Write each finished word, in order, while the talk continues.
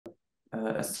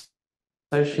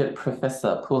Associate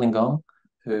Professor Pulin Gong,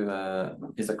 who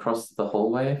is across the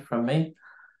hallway from me.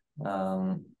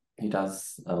 He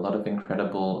does a lot of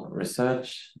incredible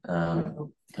research. It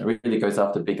really goes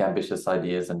after big, ambitious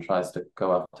ideas and tries to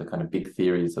go after kind of big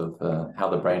theories of how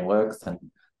the brain works, and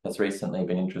has recently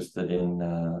been interested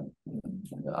in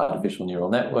artificial neural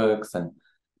networks and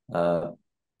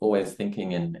always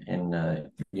thinking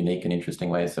in unique and interesting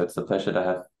ways. So it's a pleasure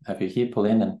to have you here,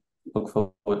 Pulin, and look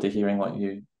forward to hearing what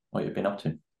you've been up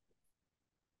to.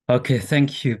 Okay,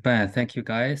 thank you, Ben. Thank you,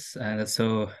 guys. And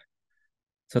so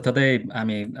today,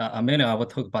 mainly I will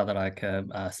talk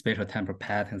about spatial temporal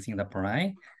patterns in the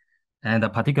brain, and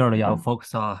particularly I'll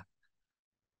focus on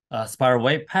spiral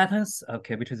wave patterns,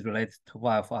 okay, which is related to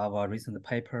one of our recent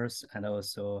papers, and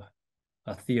also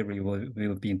a theory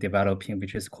we'll be developing,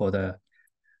 which is called a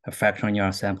fractional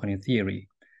neural sampling theory.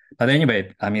 But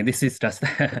anyway, this is just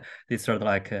this sort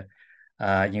of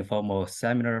informal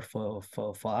seminar for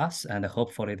us, and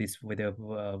hopefully this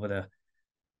would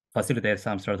facilitate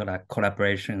some sort of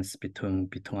collaborations between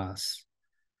us.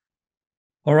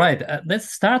 All right, let's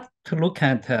start to look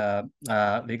at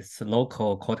these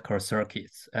local cortical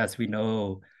circuits. As we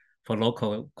know, for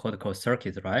local cortical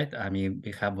circuits, right?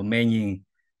 We have many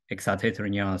excitatory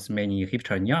neurons, many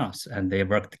inhibitory neurons, and they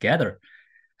work together.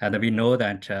 And we know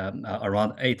that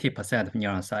around 80% of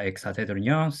neurons are excitatory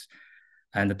neurons,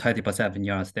 and 20% of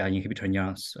neurons, they are inhibitory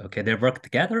neurons. Okay, they work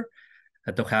together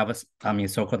to have,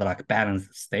 so-called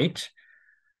balanced state.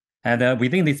 And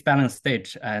within this balanced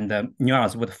state, and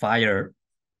neurons would fire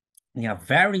in a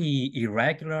very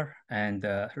irregular and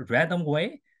random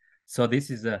way. So this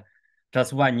is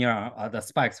just one neuron, the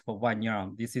spikes for one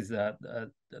neuron. This is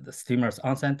the stimulus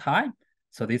onset time.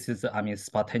 So this is,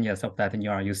 spontaneous of that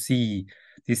neuron. You see,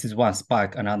 this is one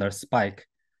spike, another spike.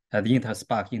 The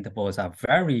interspike intervals are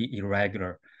very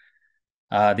irregular.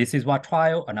 This is one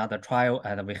trial, another trial,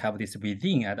 and we have this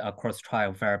within and across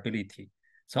trial variability.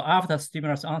 So after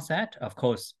stimulus onset, of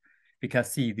course, we can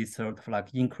see this sort of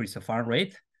increase of fire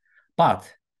rate,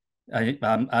 but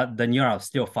the neurons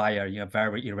still fire in a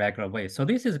very irregular way. So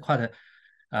this is quite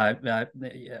a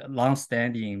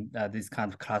long-standing this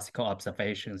kind of classical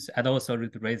observations, and also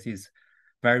it raises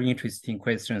very interesting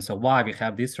questions of why we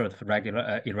have this sort of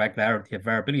irregularity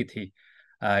variability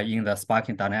in the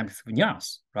sparking dynamics of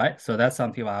neurons, right? So that's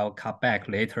something I'll come back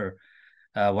later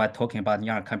while talking about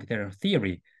neural computational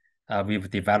theory we've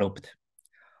developed.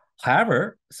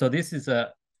 However, so this is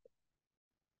a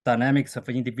dynamics of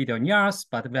individual neurons,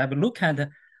 but we have a look at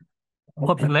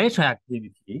population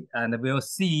activity, and we'll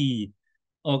see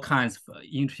all kinds of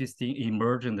interesting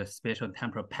emergent spatial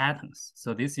temporal patterns.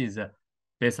 So this is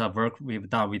based on work we've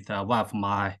done with one of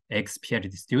my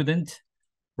ex-PhD student,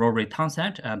 Rory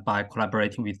Townsend, and by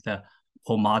collaborating with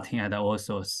Paul Martin and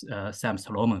also Sam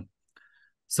Solomon.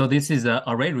 So this is an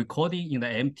array recording in the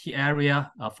MT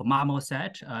area of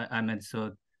marmoset.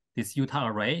 So this Utah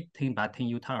array, 10 by 10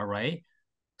 Utah array,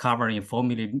 covering 4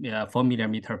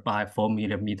 millimeter by 4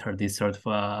 millimeter, this sort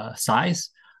of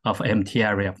size of MT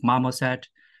area of marmoset.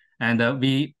 And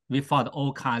we found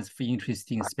all kinds of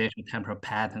interesting spatial temporal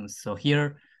patterns. So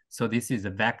here, so this is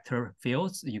the vector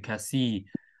fields. You can see,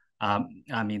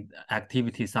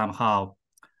 activity somehow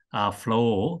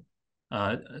flow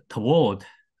toward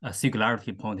a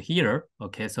singularity point here.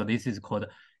 Okay, so this is called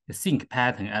the sync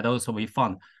pattern. And also we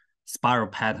found spiral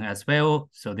pattern as well.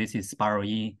 So this is spiral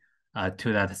in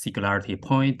to that singularity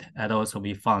point. And also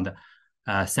we found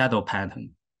saddle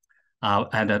pattern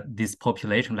at this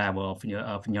population level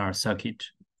of neural circuit.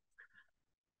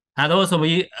 And also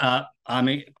we,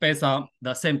 based on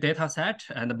the same data set,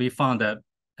 and we found that,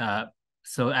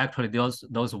 so actually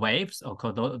those waves, or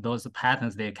those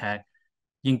patterns, they can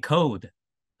encode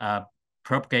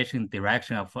propagation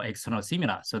direction of external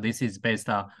stimuli. So this is based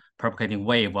on propagating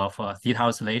wave of theta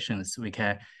oscillations. We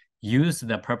can use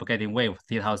the propagating wave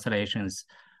theta oscillations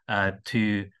for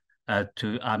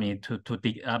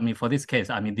this case,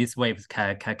 these waves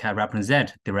can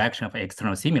represent direction of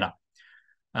external stimuli,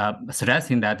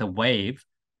 suggesting that the wave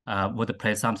would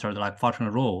play some sort of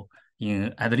functional role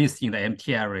in, at least in the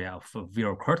MT area of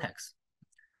visual cortex.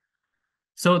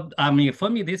 So, for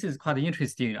me, this is quite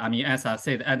interesting. As I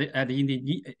said, at the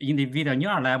individual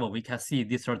neural level, we can see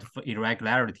this sort of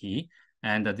irregularity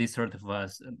and this sort of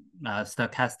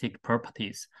stochastic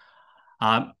properties.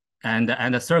 And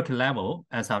the circuit level,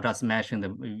 as I just mentioned,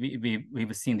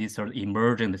 we've seen these sort of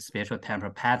emergent spatial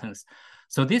temporal patterns.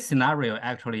 So this scenario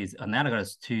actually is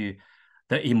analogous to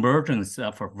the emergence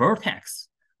of a vertex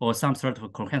or some sort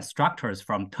of coherent structures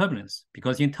from turbulence,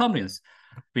 because in turbulence,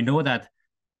 we know that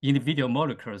individual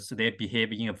molecules, they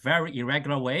behave in a very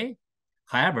irregular way.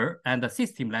 However, at the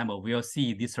system level, we'll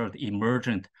see these sort of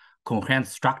emergent coherent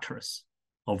structures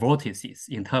or vortices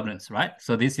in turbulence, right?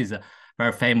 So this is a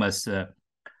very famous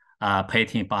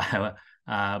painting by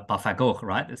Van Gogh,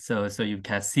 right? So you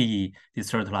can see this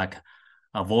sort of like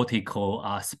a vertical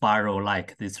spiral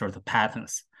like these sort of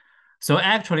patterns. So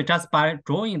actually, just by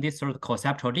drawing this sort of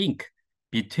conceptual link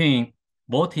between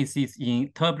vortices in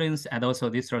turbulence and also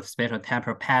this sort of spatial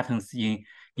temporal patterns in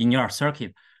neural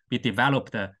circuit, we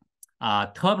developed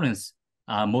turbulence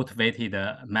motivated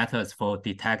methods for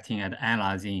detecting and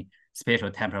analyzing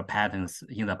spatial temporal patterns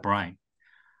in the brain.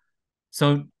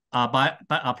 So by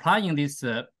applying these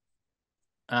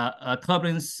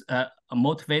turbulence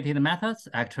motivated methods,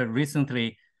 actually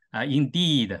recently,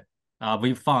 indeed,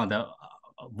 we found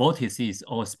vortices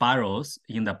or spirals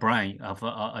in the brain of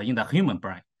in the human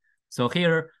brain. So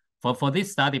here, for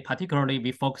this study, particularly,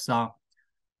 we focus on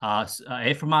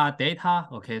fMRI data,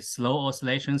 okay, slow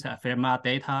oscillations, fMRI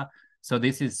data. So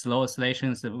this is slow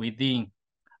oscillations within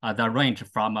the range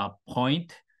from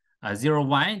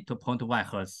 0.01 to 0.1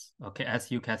 Hertz. Okay, as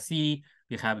you can see,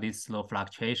 we have these slow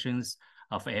fluctuations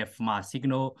of fMRI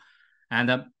signal.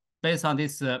 And based on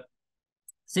these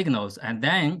signals, and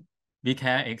then we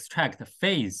can extract the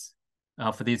phase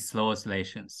of these slow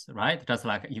oscillations, right? Just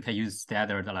like you can use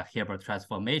standard like Hilbert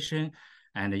transformation,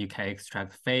 and you can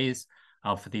extract phase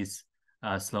of these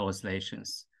slow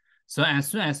oscillations. So as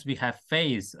soon as we have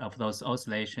phase of those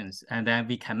oscillations, and then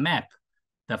we can map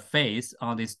the phase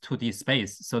on this 2D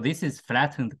space. So this is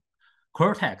flattened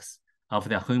cortex of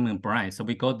the human brain. So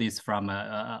we got this from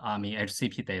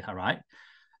HCP data, right?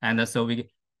 And so we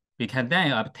can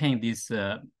then obtain this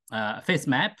phase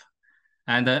map.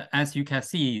 And as you can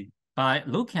see, by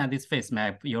looking at this phase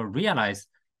map, you'll realize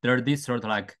there are this sort of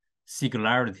like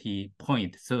singularity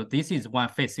point. So this is one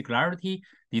phase singularity.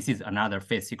 This is another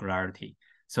phase singularity.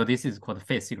 So this is called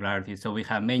phase singularity. So we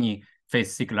have many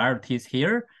phase singularities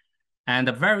here. And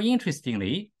very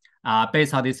interestingly,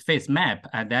 based on this phase map,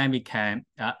 and then we can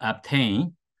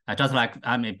obtain, just like,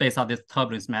 based on these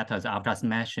turbulence methods I've just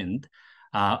mentioned,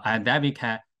 and then we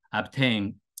can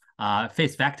obtain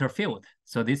phase vector field.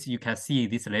 So this, you can see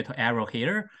this little arrow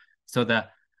here. So the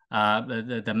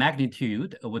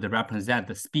magnitude would represent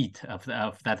the speed of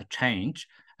that change,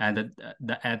 and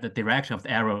the direction of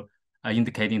the arrow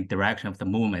indicating direction of the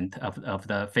movement of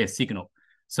the phase signal.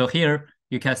 So here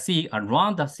you can see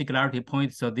around the singularity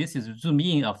point. So this is zoom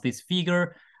in of this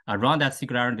figure. Around that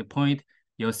singularity point,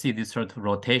 you'll see this sort of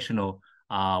rotational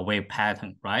wave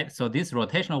pattern, right? So this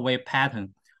rotational wave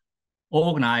pattern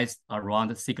organized around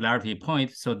the singularity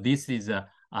point. So this is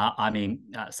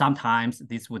sometimes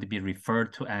this would be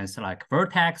referred to as like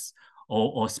vertex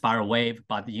or spiral wave,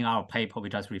 but in our paper, we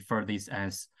just refer this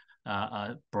as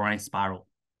brain spiral,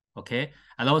 okay?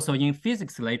 And also in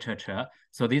physics literature,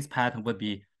 so this pattern would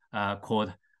be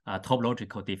called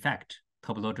topological defect,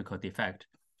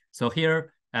 So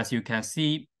here, as you can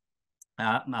see,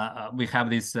 we have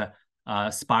this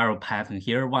spiral pattern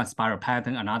here, one spiral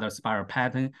pattern, another spiral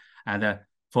pattern. And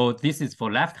for this is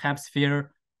for left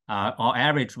hemisphere, on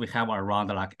average, we have around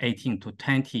like 18 to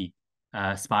 20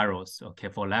 spirals, okay,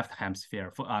 for left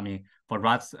hemisphere. For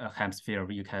right hemisphere,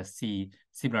 you can see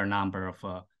similar number of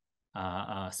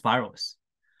spirals.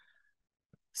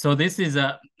 So this is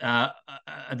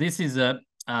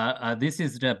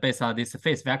based on this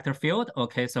phase vector field.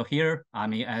 Okay, so here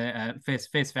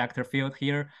phase vector field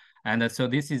here, and so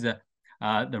this is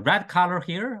the red color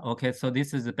here. Okay, so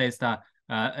this is based on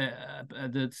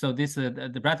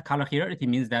the red color here. It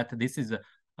means that this is a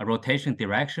rotation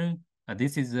direction.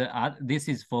 This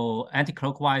is for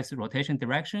anti-clockwise rotation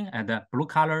direction, and the blue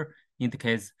color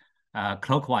indicates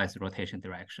clockwise rotation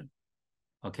direction.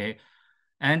 Okay.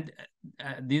 And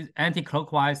this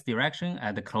anti-clockwise direction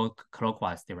and the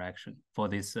clockwise direction for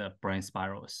these brain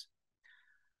spirals.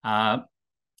 So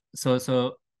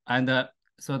the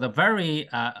very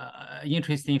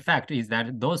interesting fact is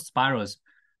that those spirals,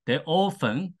 they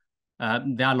often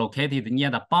they are located near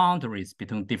the boundaries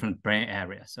between different brain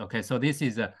areas. Okay, so this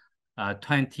is a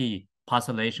 20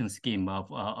 postulation scheme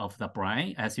of the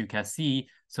brain, as you can see.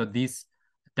 So these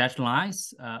dashed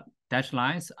lines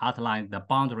outline the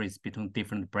boundaries between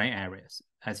different brain areas,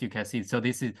 as you can see. So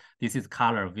this is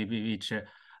color which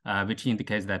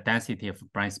indicates the density of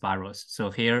brain spirals.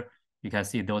 So here you can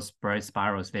see those brain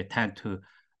spirals, they tend to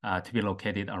be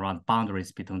located around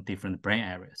boundaries between different brain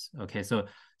areas. Okay, so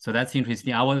that's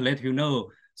interesting. I want to let you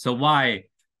know, so why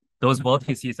those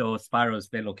vortices or spirals,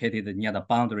 they're located near the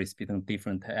boundaries between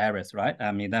different areas, right?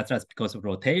 That's just because of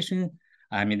rotation.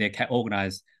 They can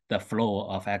organize the flow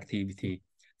of activity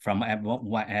from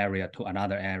one area to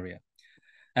another area.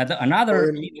 And another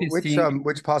And interesting...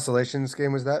 which postulation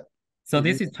scheme was that? So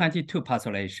this is 22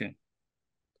 postulation.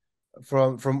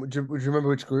 Would you remember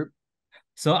which group?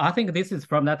 So I think this is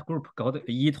from that group called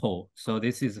Ito. So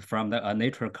this is from the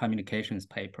Nature Communications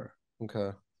paper.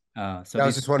 Okay. So I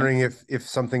was just wondering if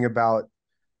something about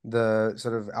the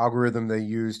sort of algorithm they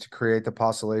use to create the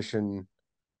postulation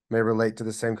may relate to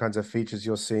the same kinds of features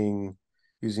you're seeing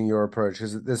using your approach,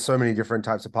 because there's so many different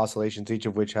types of postulations, each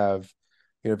of which have,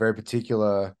 very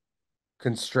particular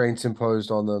constraints imposed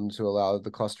on them to allow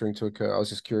the clustering to occur. I was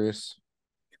just curious.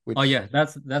 Oh yeah,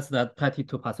 that's the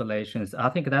 22 postulations. I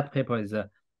think that paper is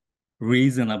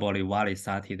reasonably widely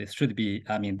cited. It should be,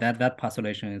 I mean, that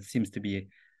postulation seems to be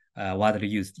widely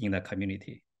used in the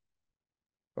community.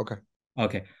 Okay.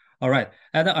 Okay. All right.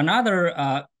 And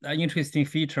another interesting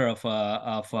feature of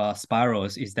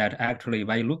spirals is that actually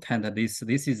when you look at this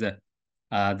is the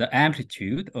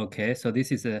amplitude. Okay, so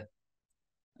this is a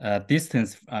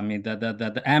distance. I mean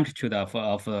the amplitude of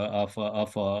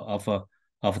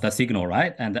the signal,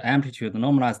 right? And the amplitude,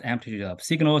 normalized amplitude of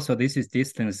signal. So this is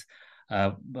distance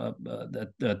to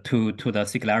the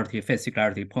singularity, phase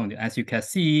singularity point. As you can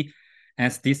see,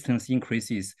 as distance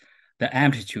increases, the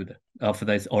amplitude of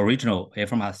this original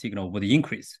fMRI signal would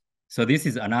increase. So this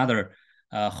is another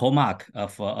hallmark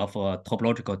of a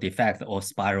topological defect or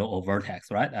spiral or vertex,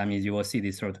 right? I mean, you will see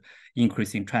this sort of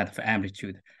increasing trend of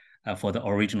amplitude for the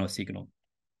original signal.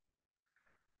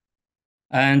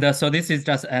 And so this is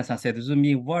just, as I said,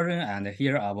 zoom-in version. And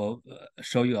here I will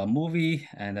show you a movie.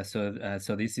 And so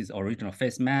this is original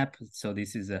phase map. So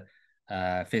this is a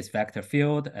phase vector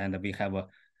field, and we have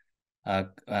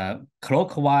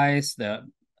clockwise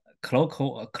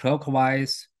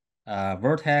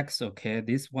vertex. Okay,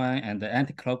 this one, and the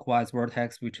anti-clockwise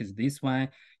vertex, which is this one.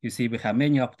 You see, we have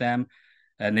many of them,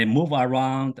 and they move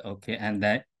around. Okay, and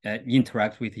then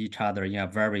interact with each other in a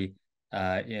very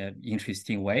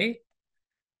interesting way.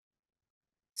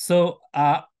 So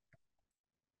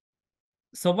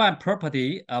one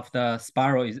property of the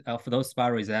spiral is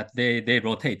that they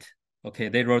rotate. Okay,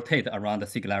 they rotate around the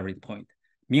singularity point.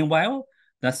 Meanwhile,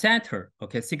 the center,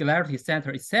 okay, singularity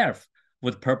center itself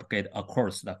would propagate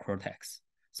across the cortex.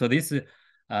 So this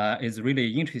is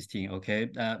really interesting. Okay,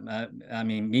 I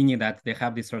mean, meaning that they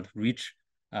have this sort of rich,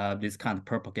 this kind of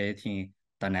propagating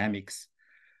dynamics.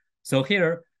 So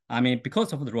here, I mean,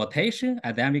 because of the rotation,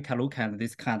 and then we can look at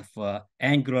this kind of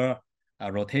angular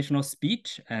rotational speed,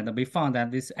 and we found that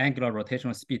this angular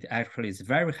rotational speed actually is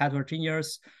very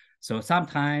heterogeneous. So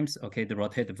sometimes, okay, they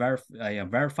rotate very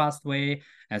very fast way,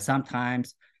 and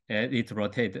sometimes it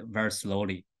rotates very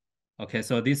slowly. Okay,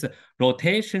 so this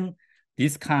rotation,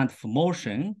 this kind of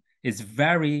motion is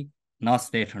very not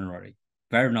stationary,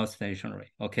 very not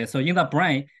stationary. Okay, so in the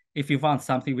brain, if you want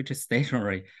something which is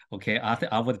stationary, okay,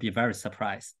 I would be very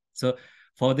surprised. So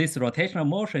for this rotational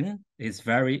motion, is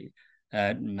very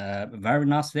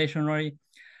not stationary.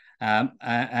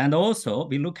 And also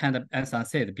we look at, as I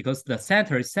said, because the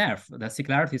center itself, the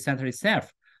singularity center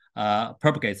itself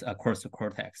propagates across the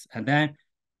cortex. And then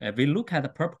we look at the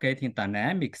propagating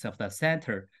dynamics of the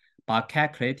center by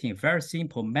calculating a very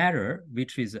simple measure,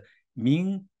 which is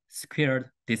mean squared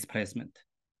displacement.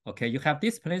 Okay, you have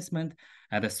displacement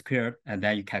and the squared, and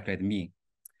then you calculate mean.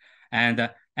 And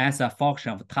as a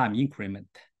function of time increment,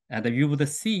 and you would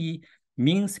see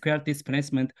mean squared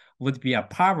displacement would be a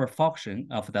power function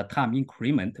of the time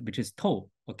increment, which is tau,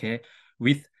 okay,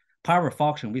 with power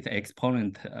function with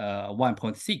exponent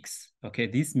 1.6. Okay,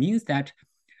 this means that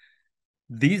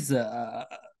these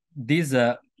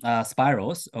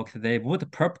spirals, okay, they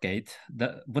would propagate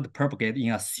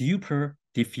in a super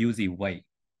diffusive way.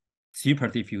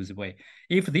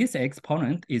 If this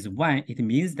exponent is 1, it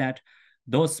means that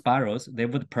those spirals, they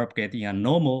would propagate in a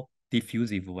normal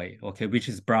diffusive way, okay, which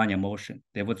is Brownian motion.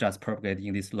 They would just propagate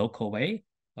in this local way,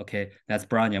 okay, that's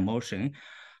Brownian motion.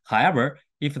 However,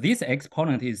 if this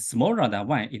exponent is smaller than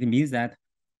 1, it means that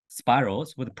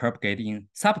spirals would propagate in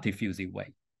subdiffusive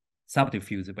way.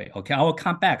 Okay, I will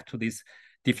come back to this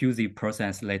diffusive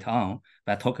process later on,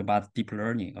 but talk about deep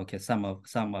learning, okay, some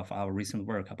of our recent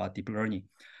work about deep learning.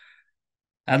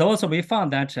 And also we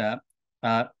found that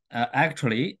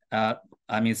actually,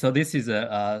 I mean, so this is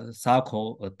a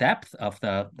circle depth of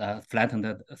the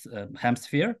flattened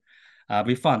hemisphere.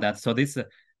 We found that, so this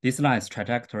line is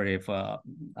trajectory of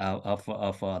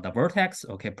the vertex,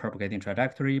 okay, propagating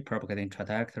trajectory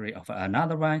of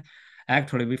another one.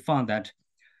 Actually, we found that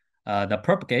the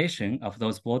propagation of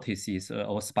those vortices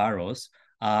or spirals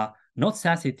are not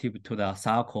sensitive to the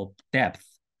circle depth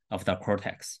of the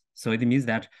cortex. So it means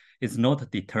that it's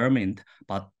not determined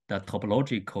by the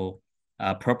topological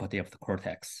property of the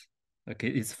cortex. Okay,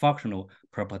 it's functional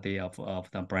property of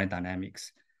the brain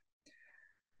dynamics.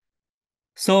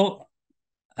 So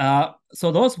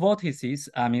so those vortices,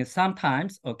 I mean,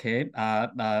 sometimes, okay,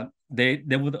 they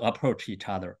would approach each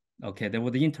other. Okay, they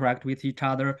would interact with each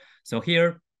other. So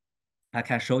here I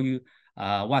can show you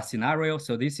one scenario.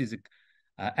 So this is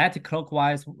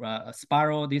anti-clockwise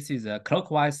spiral. This is a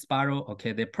clockwise spiral.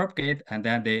 Okay, they propagate and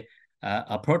then they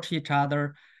approach each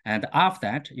other. And after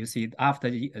that, you see,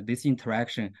 after this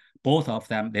interaction, both of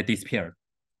them, they disappeared.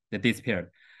 They disappeared.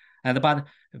 But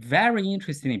very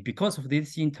interestingly, because of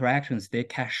these interactions, they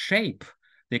can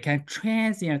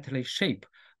transiently shape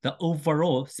the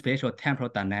overall spatial temporal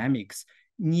dynamics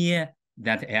near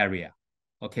that area.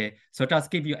 Okay, so just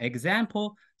give you an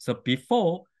example. So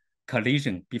before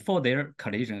their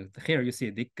collision, here you see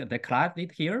they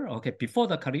collided here. Okay, before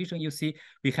the collision, you see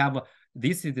we have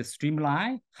this is the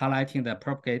streamline highlighting the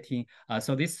propagating.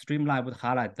 So this streamline would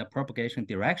highlight the propagation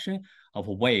direction of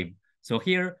a wave. So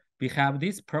here we have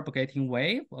this propagating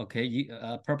wave, okay,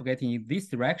 propagating in this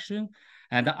direction.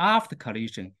 And after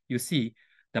collision, you see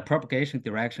the propagation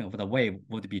direction of the wave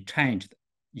would be changed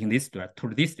in this to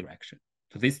this direction,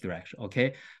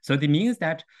 okay? So it means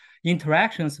that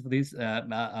interactions of this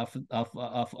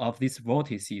of these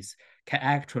vortices can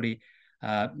actually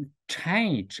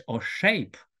change or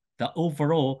shape the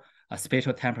overall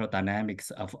spatial temporal dynamics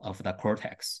of the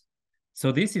cortex.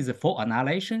 So this is for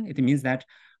annihilation. It means that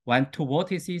when two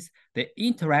vortices, they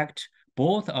interact,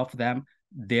 both of them,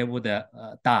 they would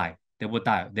die. They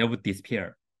would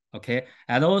disappear, okay?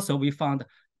 And also we found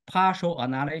partial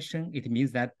annihilation. It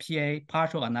means that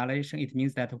partial annihilation, it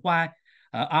means that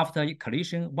after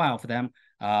collision, one of them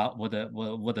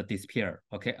would disappear,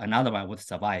 okay? Another one would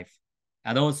survive.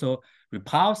 And also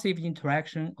repulsive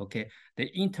interaction, okay?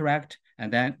 They interact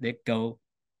and then they go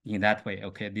in that way,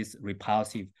 okay? This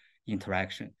repulsive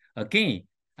interaction. Again,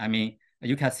 I mean,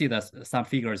 you can see some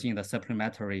figures in the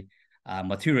supplementary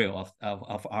material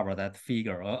of our that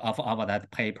figure, of our that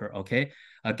paper, okay?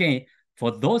 Again, for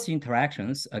those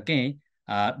interactions, again,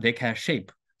 they can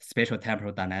shape spatial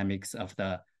temporal dynamics of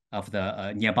the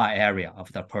nearby area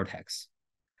of the cortex.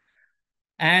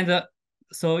 And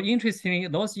so interestingly,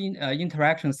 those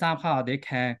interactions, somehow they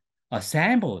can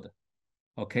assembled,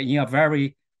 okay, in a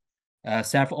very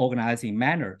self-organizing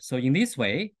manner. So in this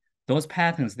way, those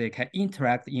patterns, they can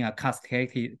interact in a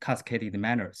cascaded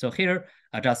manner. So here,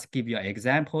 I'll just give you an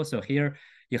example. So here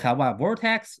you have one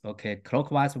vortex, okay,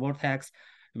 clockwise vortex,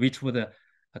 which would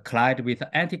collide with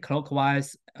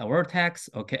anti-clockwise vortex,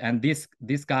 okay, and this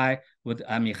guy would,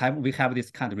 I mean, we have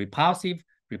this kind of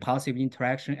repulsive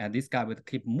interaction, and this guy would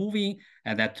keep moving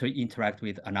and that to interact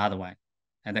with another one.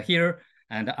 And here,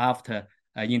 and after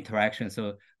interaction,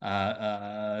 so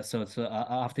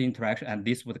after interaction, and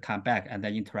this would come back and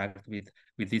then interact with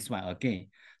this one again.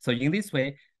 So in this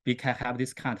way, we can have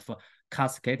this kind of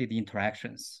cascaded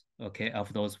interactions, okay,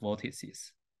 of those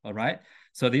vortices. All right.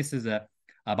 So this is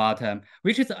about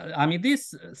which is, I mean,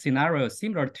 this scenario is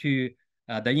similar to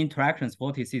the interactions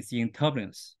vortices in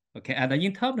turbulence. Okay, and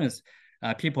in turbulence,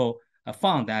 people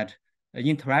found that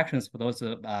interactions for those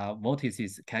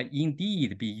vortices can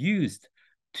indeed be used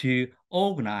to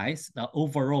organize the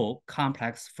overall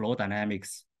complex flow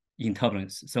dynamics in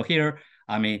turbulence. So here,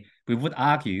 I mean, we would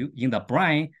argue in the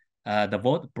brain,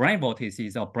 the brain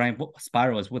vortices or brain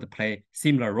spirals would play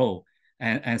similar role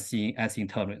as in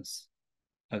turbulence.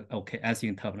 Okay, as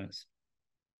in turbulence.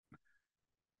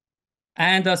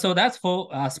 And so that's for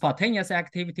spontaneous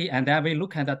activity. And then we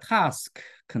look at the task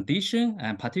condition,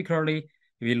 and particularly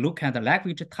we look at the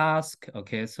language task.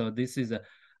 Okay, so this is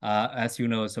as you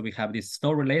know, so we have this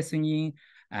story listening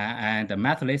and the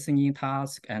math listening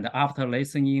task, and after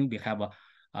listening we have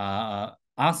a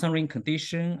answering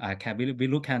condition. We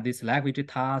look at this language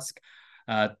task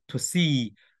to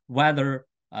see whether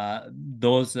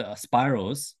those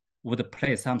spirals would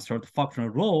play some sort of functional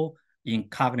role in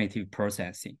cognitive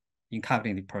processing.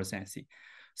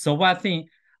 So one thing,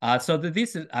 so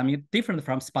this is, I mean, different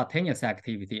from spontaneous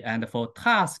activity. And for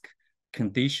task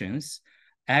conditions,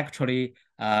 actually,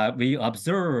 we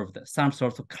observed some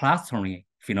sort of clustering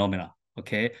phenomena.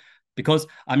 Okay, because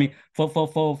I mean, for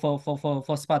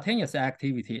spontaneous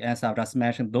activity, as I just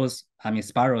mentioned, those, I mean,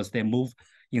 spirals, they move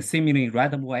in seemingly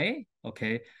random way.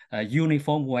 Okay,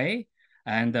 uniform way,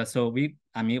 and so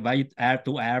when you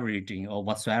do averaging or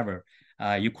whatsoever,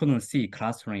 you couldn't see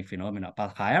clustering phenomena.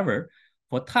 But however,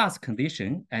 for task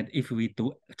condition, and if we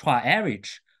do try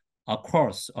average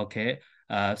across, okay,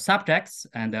 subjects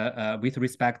and with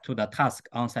respect to the task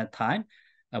onset time,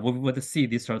 we would see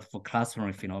this sort of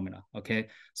clustering phenomena. Okay,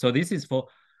 so this is for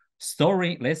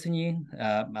story listening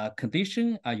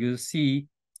condition. You see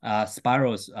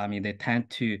spirals, I mean, they tend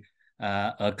to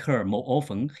occur more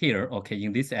often here, okay,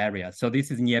 in this area. So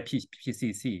this is near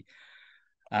PCC.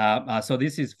 So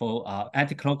this is for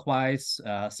anti-clockwise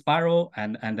spiral,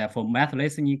 and then for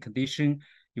methylation condition,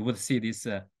 you would see this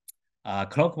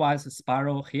clockwise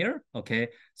spiral here, okay?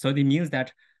 So it means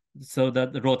that, so the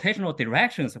rotational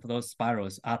directions of those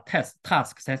spirals are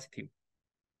task sensitive.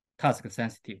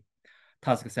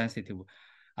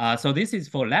 So this is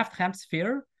for left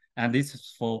hemisphere, and this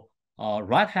is for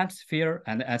right hemisphere.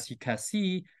 And as you can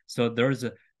see, so there's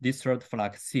this sort of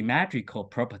like symmetrical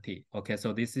property. Okay,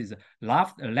 so this is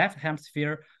left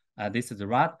hemisphere. This is the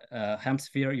right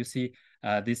hemisphere. You see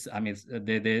this, I mean,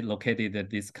 they located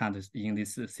this kind of in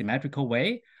this symmetrical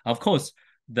way. Of course,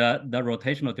 the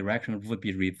rotational direction would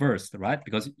be reversed, right?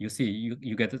 Because you see,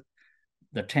 you get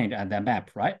the change and the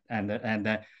map, right? And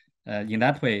in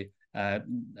that way, I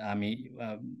mean,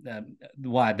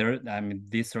 why there? I mean,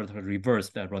 this sort of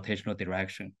reversed the rotational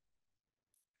direction.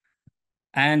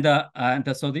 And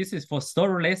so this is for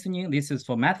story listening. This is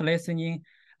for meta listening,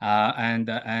 and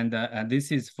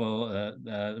this is for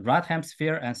right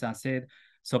hemisphere, as I said.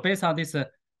 So based on this,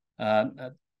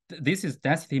 this is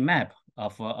density map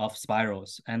of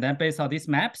spirals, and then based on these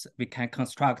maps, we can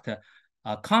construct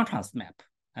a contrast map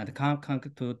and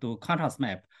to do contrast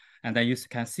map, and then you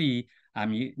can see, I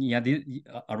mean, yeah,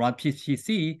 around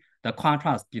PCC, the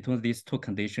contrast between these two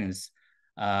conditions.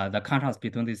 The contrast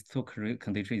between these two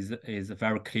conditions is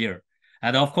very clear.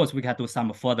 And of course, we can do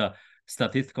some further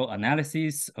statistical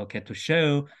analysis, okay, to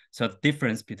show so the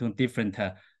difference between different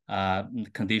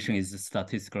conditions is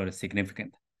statistically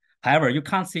significant. However, you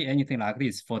can't see anything like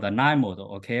this for the Nye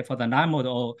model, okay? For the Nye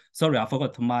model, sorry, I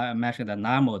forgot to mention the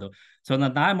Nye model. So the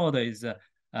Nye model is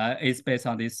based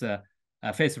on this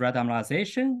phase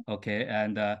randomization, okay,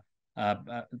 and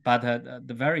but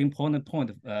the very important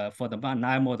point for the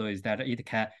Nye model is that it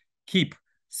can keep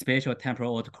spatial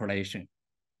temporal autocorrelation.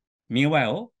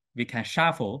 Meanwhile, we can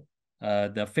shuffle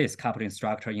the phase coupling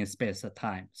structure in space and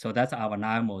time. So that's our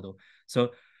Nye model.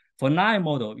 So for Nye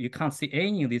model, you can't see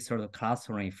any of these sort of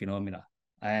clustering phenomena.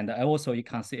 And also you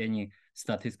can't see any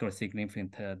statistically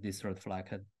significant this sort of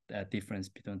like a difference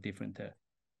between different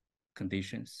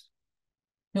conditions.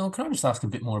 Neil, can I just ask a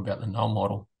bit more about the null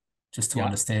model, just to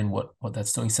understand what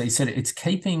that's doing? So you said it's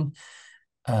keeping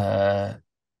the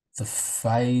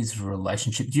phase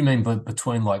relationship. Do you mean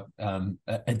between like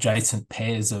adjacent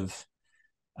pairs of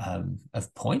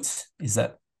points? Is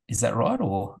that right,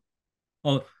 or?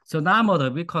 Oh, so null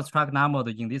model, we construct null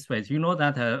model in this way. You know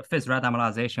that phase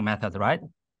randomization method, right?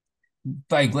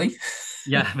 Vaguely.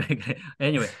 Yeah.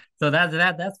 Anyway, so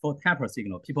that's for temporal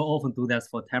signal. People often do that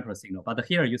for temporal signal, but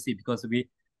here you see, because we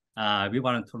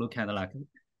wanted to look at like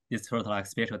this sort of like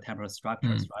spatial temporal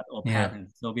structures, right, or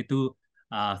patterns. So we do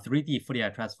 3D Fourier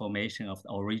transformation of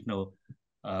the original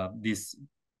these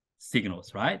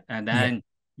signals, right, and then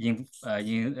in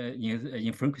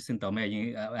frequency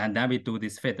domain, and then we do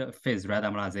this phase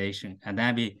randomization, and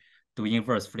then we do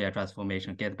inverse Fourier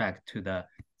transformation, get back to the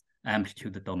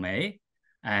amplitude domain.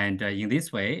 And in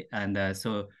this way, and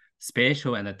so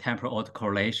spatial and temporal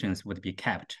autocorrelations would be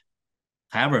kept.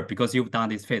 However, because you've done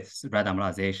these phase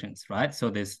randomizations, right? So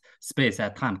this space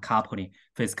at time coupling,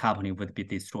 phase coupling would be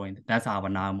destroyed. That's our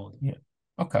null model. Yeah.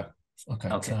 Okay. So,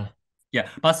 yeah,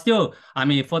 but still, I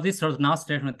mean, for this sort of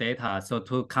non-stationary data, so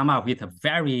to come up with a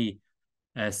very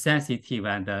sensitive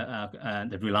and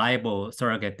reliable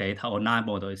surrogate data or null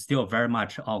model is still very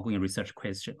much ongoing research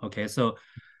question. Okay, so,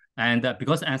 and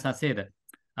because as I said,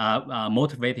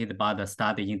 motivated by the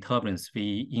study in turbulence,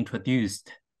 we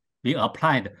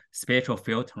applied spatial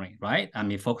filtering, right? I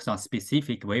mean, focus on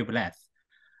specific wavelength,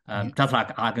 just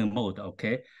like Argon mode,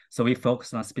 okay? So we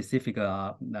focus on specific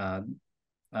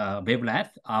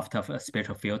wavelength after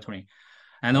spatial filtering.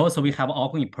 And also we have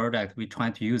ongoing project, we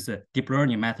try to use deep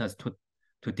learning methods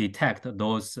to detect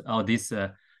these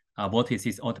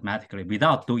vortices automatically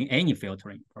without doing any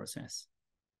filtering process.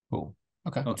 Cool.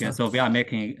 Okay. So we are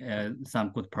making some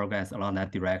good progress along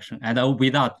that direction, and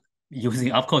without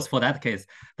using, of course, for that case,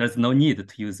 there's no need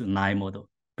to use a Nye model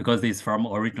because it's from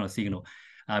original signal.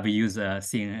 We use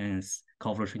CNN's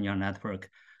convolutional neural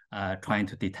network, trying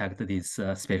to detect these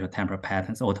spatial temporal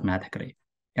patterns automatically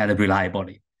and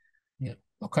reliably. Yeah.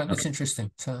 Okay, that's interesting.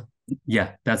 So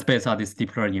yeah, that's based on these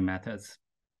deep learning methods.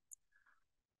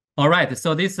 All right,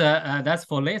 so this that's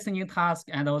for listening task,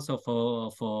 and also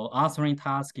for answering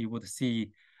task, you would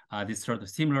see this sort of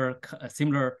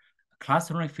similar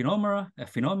clustering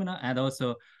phenomena, and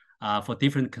also for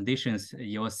different conditions,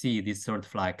 you'll see this sort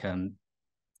of like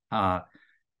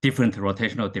different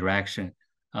rotational direction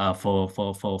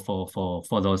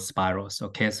for those spirals.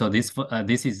 Okay, so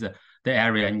this is the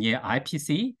area near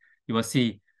IPC. You will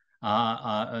see,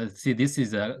 this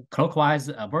is a clockwise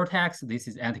vertex. This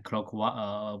is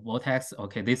anti-clockwise vertex.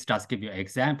 Okay, this just give you an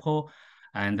example.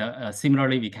 And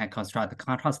similarly, we can construct a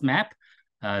contrast map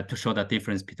to show the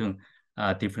difference between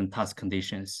different task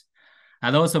conditions.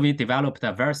 And also we developed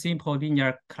a very simple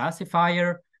linear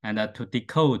classifier and to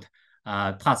decode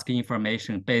task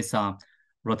information based on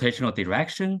rotational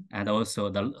direction and also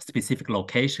the specific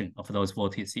location of those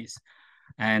vortices.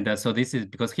 And so this is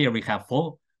because here we have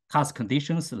 4 task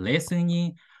conditions: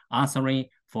 listening, answering,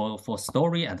 for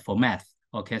story, and for math.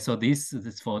 Okay, so this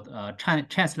is for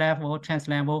chance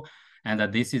level,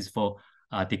 and this is for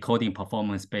decoding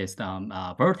performance based on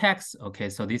vertex. Okay,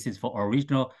 so this is for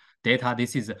original data.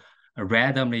 This is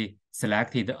randomly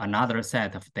selected another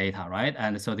set of data, right?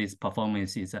 And so this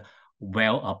performance is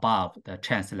well above the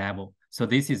chance level. So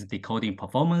this is decoding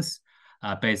performance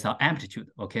based on amplitude.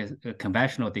 Okay,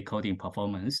 conventional decoding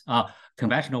performance,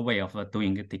 conventional way of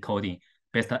doing decoding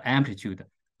based on amplitude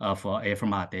of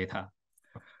fMRI data.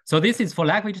 So this is for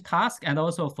language task, and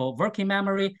also for working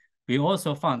memory. We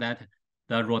also found that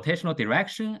the rotational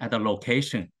direction and the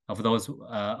location of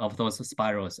those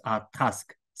spirals are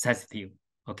task sensitive.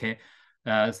 Okay,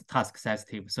 task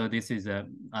sensitive. So this is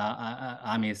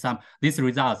I mean, these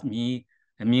results mean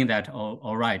that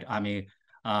all right. I mean,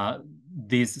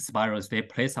 these spirals, they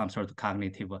play some sort of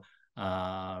cognitive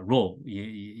role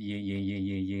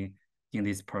in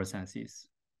these processes.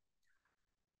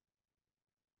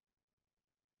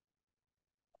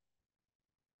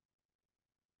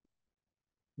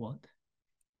 What?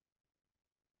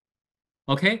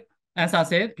 Okay, as I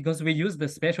said, because we use the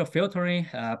spatial filtering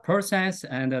process,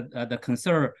 and the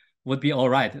concern would be all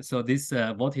right. So these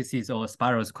vortices or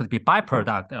spirals could be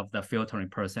byproduct of the filtering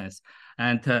process.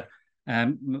 And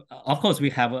of course, we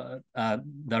have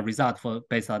the result for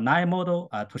based on NAI model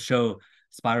to show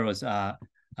spirals are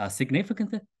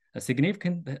significant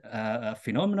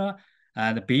phenomena.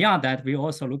 And beyond that, we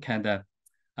also look at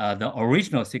the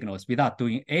original signals without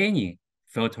doing any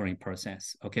filtering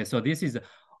process. Okay, so this is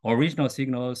original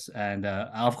signals, and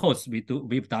of course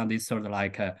we've done this sort of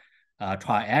like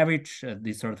try average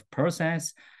this sort of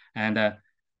process, and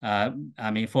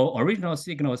I mean, for original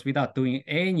signals without doing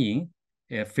any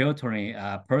filtering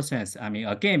process, I mean,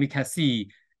 again we can see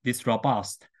this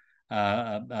robust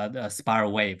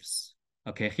spiral waves.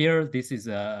 Okay, here this is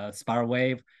a spiral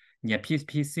wave near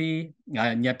PPC,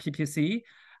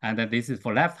 and this is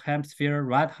for left hemisphere,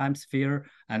 right hemisphere,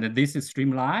 and this is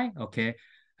streamline. Okay,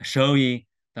 showing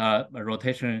the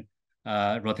rotation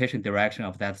direction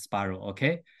of that spiral.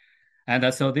 Okay,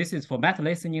 and so this is for math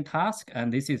listening task,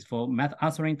 and this is for math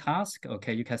answering task.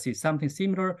 Okay, you can see something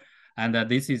similar, and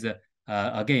this is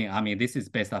again, I mean, this is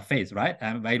based on phase, right?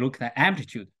 And when you look at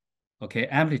amplitude, okay,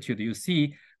 amplitude, you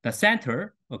see the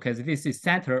center. Okay, so this is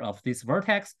center of this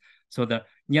vertex. So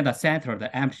near the center,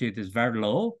 the amplitude is very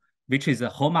low, which is a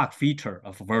hallmark feature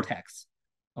of vertex.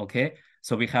 Okay,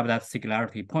 so we have that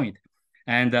singularity point,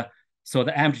 and so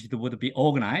the amplitude would be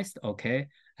organized, okay,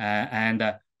 and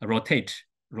rotate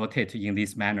in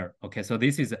this manner. Okay, so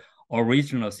this is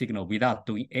original signal without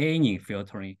doing any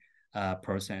filtering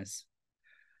process.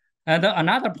 And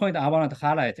another point I wanted to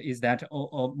highlight is that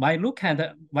when you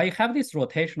have this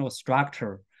rotational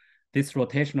structure, this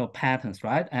rotational patterns,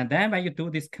 right? And then when you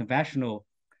do this conventional,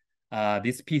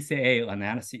 this PCA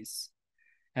analysis,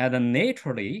 and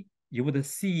naturally, you would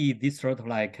see this sort of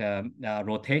like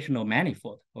rotational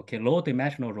manifold, okay,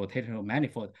 low-dimensional rotational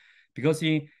manifold, because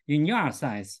in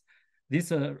neuroscience, this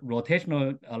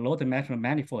rotational low-dimensional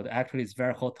manifold actually is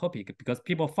very hot topic, because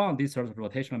people found this sort of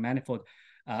rotational manifold,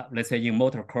 let's say in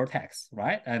motor cortex,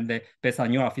 right? And based on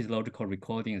neurophysiological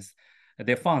recordings,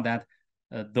 they found that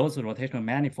those rotational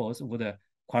manifolds would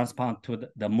correspond to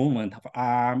the movement of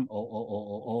arm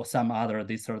or some other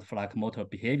this sort of like motor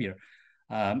behavior.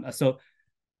 So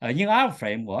in our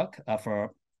framework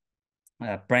for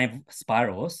brain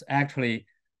spirals, actually,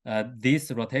 these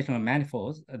rotational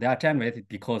manifolds, they are generated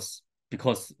because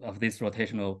of this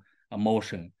rotational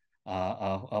motion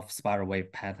of spiral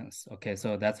wave patterns. Okay,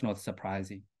 so that's not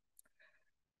surprising.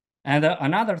 And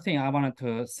another thing I wanted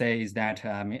to say is that,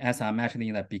 as I mentioned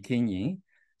in the beginning,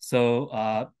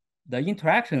 so the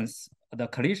interactions, the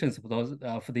collisions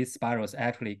of these spirals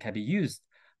actually can be used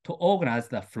to organize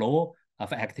the flow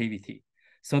of activity.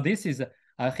 So this is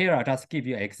here. I'll just give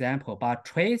you an example by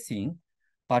tracing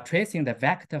the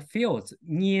vector fields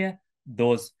near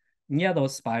those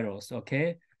spirals.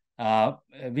 Okay,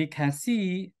 we can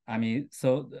see. I mean,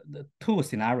 so the two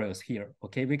scenarios here.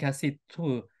 Okay, we can see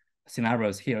two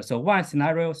scenarios here. So one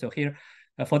scenario. So here,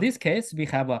 for this case, we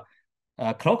have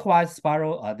clockwise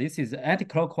spiral, this is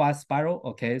anti-clockwise spiral,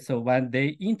 okay? So when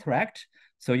they interact,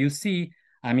 so you see,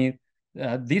 I mean,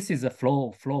 this is the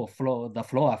flow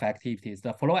of activities.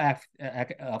 The flow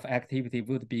of activity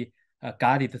would be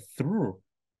guided through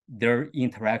their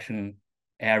interaction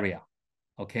area,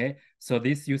 okay? So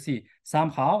this, you see,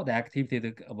 somehow the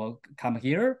activity will come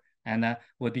here and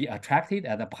would be attracted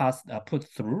and pushed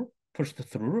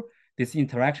through this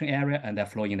interaction area and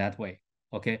flow in that way,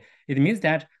 okay? It means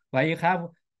that when you have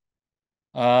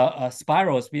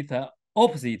spirals with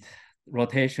opposite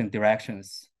rotation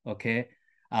directions, okay,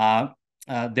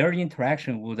 their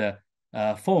interaction would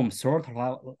form sort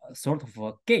of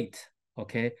a gate,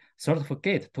 okay, sort of a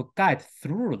gate to guide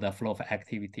through the flow of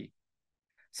activity.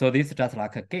 So this is just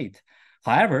like a gate.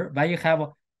 However, when you have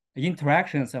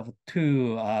interactions of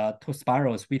two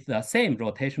spirals with the same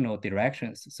rotational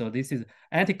directions, so this is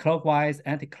anti-clockwise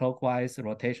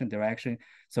rotation direction.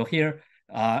 So here,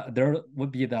 there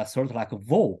would be the sort of like a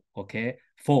wall, okay,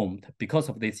 formed because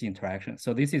of this interaction.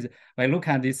 So this is, when I look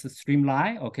at this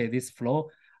streamline, okay, this flow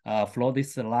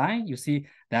this line, you see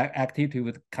that activity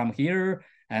would come here,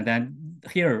 and then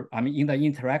here, I mean, in the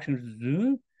interaction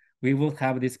zone, we will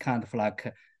have this kind of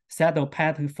like saddle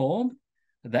pattern form.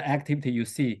 The activity you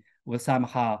see will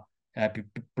somehow be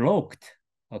blocked,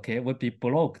 okay, would be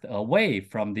blocked away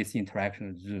from this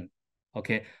interaction zone.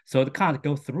 Okay, so it can't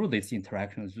go through this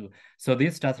interaction zone. So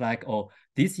this just like,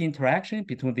 this interaction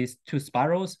between these two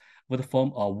spirals would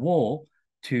form a wall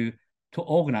to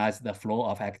organize the flow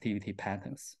of activity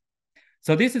patterns.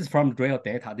 So this is from real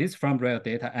data. This is from real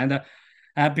data, and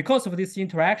because of these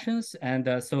interactions,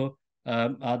 and so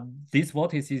these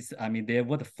vortices, I mean, they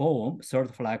would form sort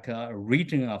of like a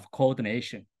region of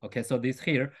coordination. Okay, so this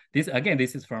here, this again,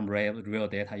 this is from real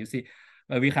data. You see,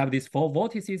 we have these 4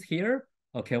 vortices here.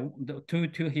 Okay,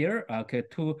 two here. Okay,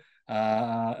 2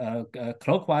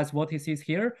 clockwise vortices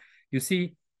here. You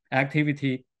see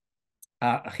activity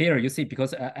here. You see,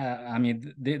 because I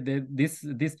mean, these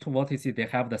 2 vortices, they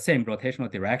have the same rotational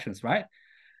directions, right?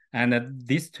 And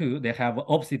these 2, they have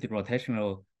opposite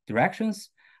rotational directions.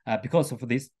 Because of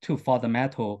these 2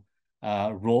 fundamental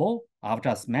role I've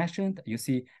just mentioned, you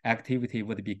see activity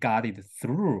would be guided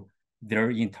through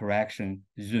their interaction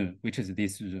zone, which is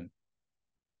this zone.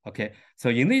 Okay, so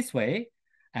in this way,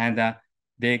 and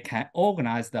they can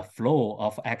organize the flow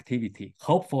of activity,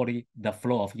 hopefully the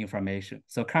flow of information.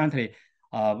 So currently,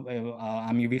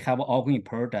 I mean, we have an ongoing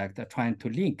project trying to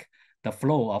link the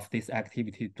flow of this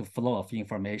activity to flow of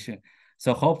information.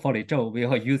 So hopefully, Joe, we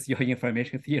will use your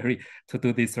information theory to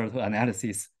do this sort of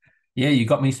analysis. Yeah, you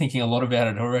got me thinking a lot about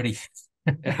it already.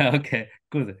 Okay,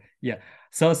 good. Yeah.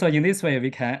 So in this way, we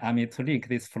can, I mean, to link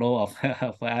this flow of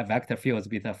vector fields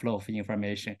with the flow of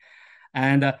information,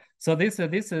 and so this is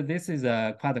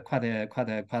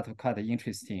quite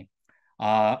interesting.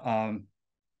 All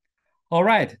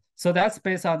right. So that's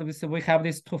based on this. We have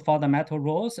these 2 fundamental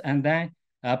rules, and then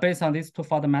based on these 2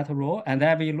 fundamental rules, and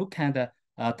then we look at the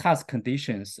task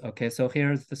conditions. Okay, so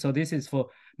this is for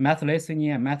math listening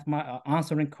and math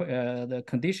answering the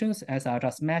conditions, as I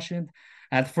just mentioned.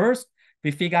 And first, we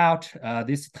figure out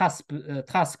this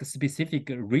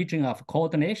task-specific region of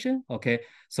coordination. Okay,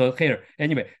 so here,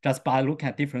 anyway, just by looking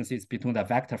at differences between the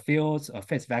vector fields,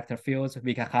 phase vector fields,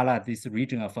 we can highlight this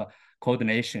region of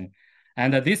coordination.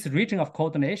 And this region of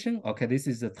coordination, okay, this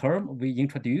is the term we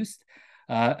introduced,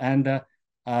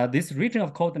 this region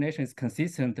of coordination is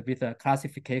consistent with the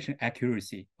classification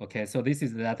accuracy. Okay, so this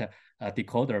is that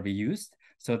decoder we used.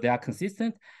 So they are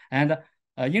consistent. And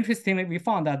interestingly, we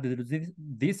found that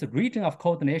this region of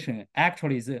coordination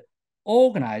actually is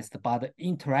organized by the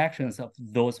interactions of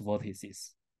those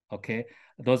vortices. Okay,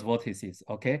 those vortices.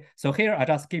 Okay, so here I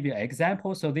just give you an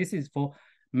example. So this is for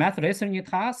math listening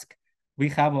task. We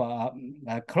have a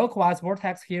clockwise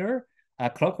vortex here, a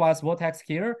clockwise vortex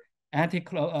here,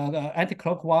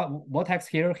 anti-clockwise vortex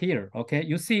here. Okay,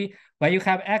 you see when you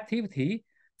have activity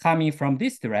coming from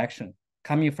this direction,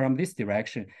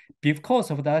 because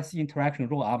of that interaction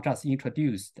rule I've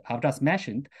just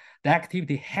mentioned, the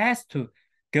activity has to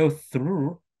go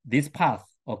through this path,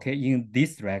 okay, in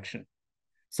this direction.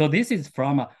 So this is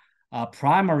from a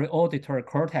primary auditory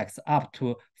cortex up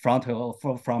to frontal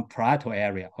from parietal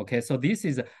area. Okay, so this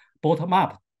is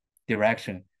bottom-up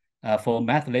direction for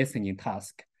math listening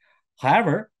task.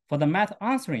 However, for the math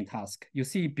answering task, you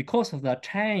see, because of the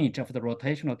change of the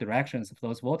rotational directions of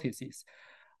those vortices,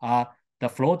 the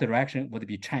flow direction would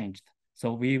be changed.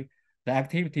 So the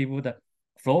activity would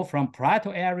flow from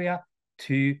parietal area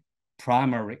to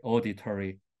primary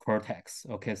auditory cortex.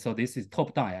 Okay, so this is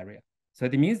top-down area. So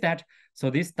it means that, so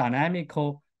this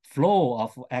dynamical flow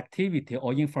of activity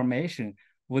or information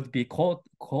would be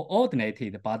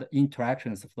coordinated by the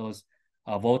interactions of those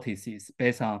vortices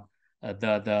based on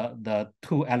the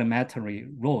two elementary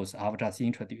rules I've just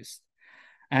introduced.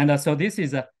 And so this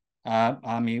is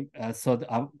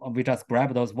we just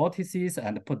grab those vortices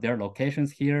and put their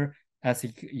locations here, as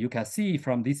you can see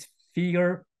from this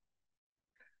figure.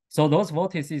 So those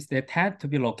vortices, they tend to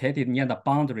be located near the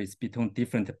boundaries between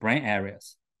different brain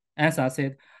areas. As I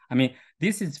said,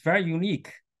 this is very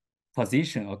unique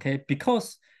position, okay,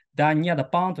 because they're near the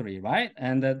boundary, right?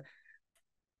 And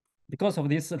because of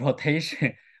this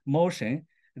rotation motion,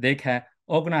 they can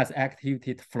organize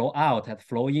activity to flow out and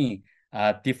flow in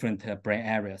different brain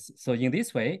areas. So in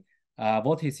this way,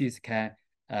 vortices can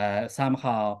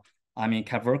somehow,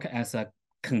 can work as a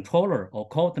controller or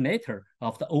coordinator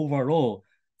of the overall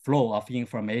flow of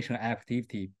information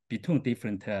activity between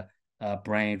different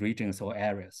brain regions or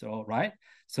areas, all right?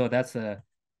 So that's a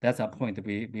point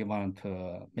we want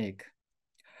to make.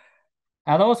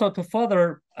 And also to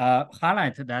further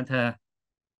highlight that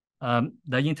our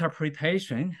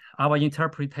interpretation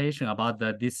about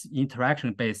this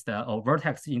interaction-based or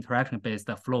vertex interaction-based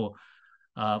flow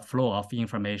of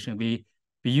information, we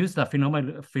use the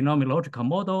phenomenological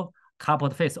model,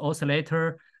 coupled phase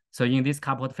oscillator. So in this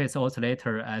coupled phase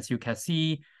oscillator, as you can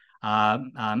see, there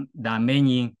are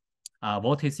many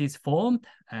vortices formed,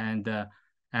 and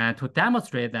to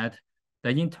demonstrate that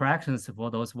the interactions for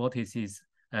those vortices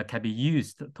can be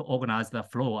used to organize the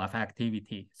flow of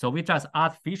activity. So we just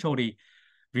artificially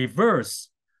reverse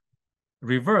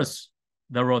the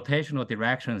rotational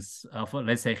directions of,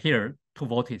 let's say here, two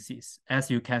vortices. As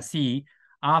you can see,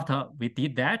 after we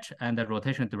did that, and the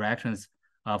rotation directions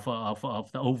of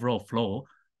the overall flow,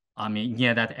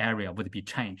 near that area would be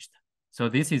changed. So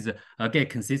this is again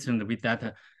consistent with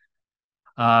that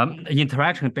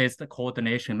interaction-based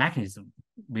coordination mechanism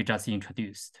we've just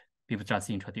introduced.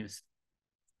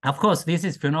 Of course, this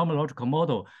is phenomenological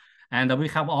model, and we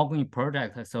have ongoing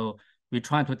project. So we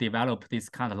try to develop this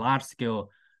kind of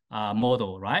large-scale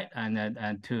model, right?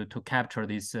 And to capture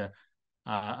this.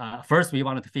 First, we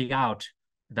wanted to figure out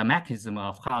the mechanism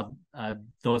of how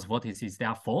those vortices they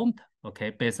are formed,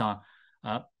 okay, based on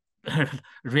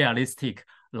realistic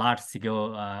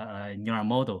large-scale neural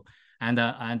model. And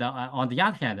on the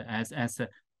other hand,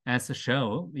 as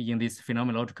shown in this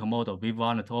phenomenological model, we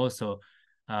wanted to also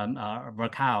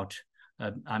work out,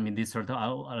 this sort of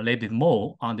a little bit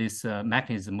more on this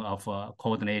mechanism of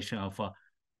coordination of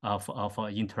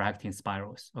interacting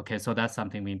spirals. Okay, so that's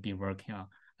something we've been working on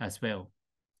as well.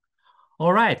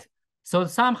 All right, so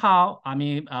somehow,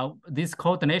 this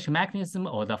coordination mechanism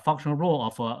or the functional role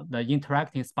of the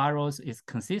interacting spirals is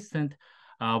consistent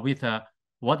with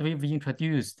what we've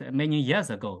introduced many years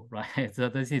ago, right? So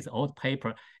this is old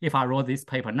paper. If I wrote this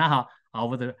paper now, I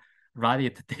would write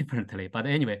it differently. But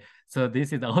anyway, so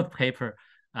this is the old paper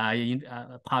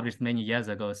published many years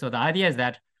ago. So the idea is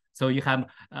that, so you have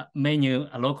many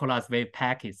localized wave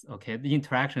packets, okay? The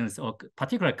interactions or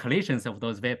particular collisions of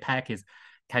those wave packets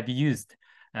can be used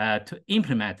to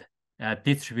implement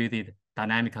distributed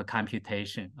dynamical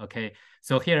computation, okay?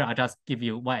 So here I just give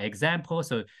you one example.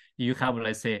 So you have,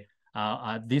 let's say,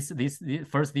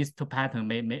 first these two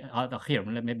patterns here,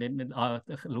 let me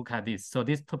look at this. So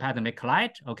these two patterns may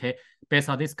collide, okay? Based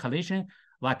on this collision,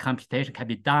 what computation can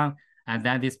be done, and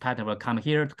then this pattern will come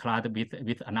here to collide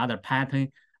with another pattern,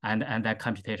 and that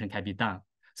computation can be done.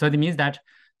 So it means that,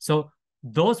 so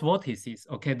those vortices,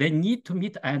 okay, they need to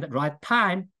meet at the right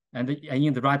time and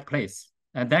in the right place,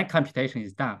 and then computation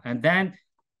is done. And then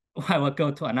I will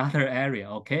go to another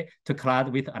area, okay, to collide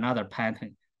with another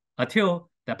pattern until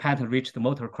the pattern reached the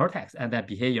motor cortex and that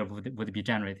behavior would be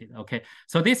generated, okay?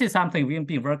 So this is something we've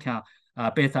been working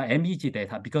on based on MEG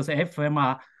data, because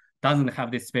fMR doesn't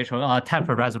have this spatial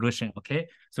temporal resolution, okay?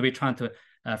 So we're trying to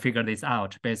figure this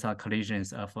out based on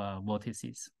collisions of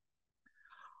vortices.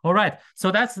 All right,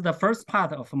 so that's the first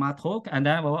part of my talk, and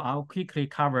then I'll quickly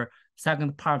cover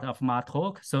second part of my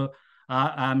talk. So,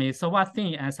 so one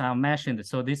thing, as I mentioned,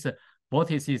 so these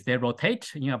vortices, they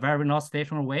rotate in a very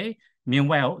non-stationary way.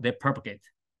 Meanwhile, they propagate.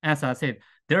 As I said,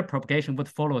 their propagation would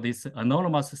follow this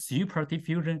anonymous super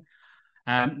diffusion,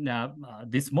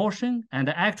 this motion, and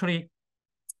actually,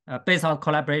 based on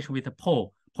collaboration with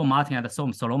Paul Martin and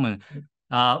Solomon,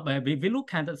 we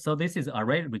look at, so this is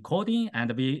array recording,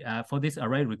 and we for this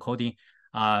array recording,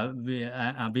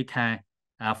 we can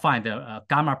find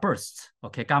gamma bursts,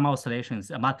 okay, gamma oscillations.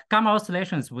 But gamma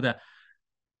oscillations would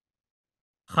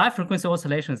high frequency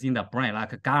oscillations in the brain,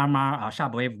 like gamma,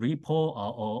 sharp wave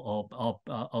ripple,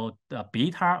 or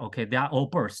beta, okay, they are all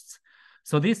bursts.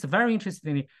 So this very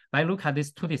interestingly, when I look at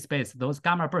this 2D space, those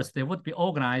gamma bursts, they would be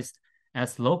organized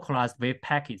as localized wave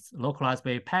packets. Localized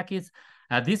wave packets.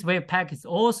 These wave packets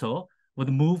also would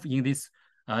move in this.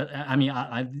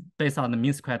 Based on the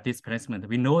mean square displacement,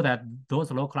 we know that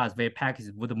those localized wave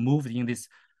packets would move in this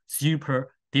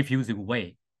super diffusive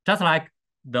way, just like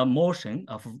the motion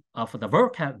of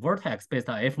the vertex based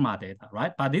on FMR data,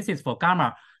 right? But this is for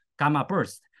gamma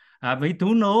burst. We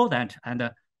do know that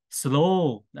and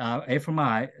slow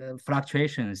FMR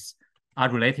fluctuations are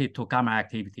related to gamma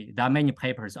activity. There are many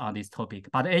papers on this topic.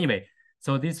 But anyway,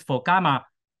 so this for gamma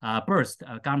burst,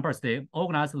 they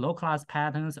organize localized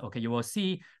patterns. Okay, you will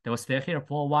see they will stay here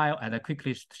for a while and then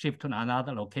quickly shift to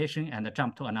another location and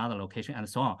jump to another location and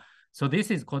so on. So this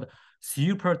is called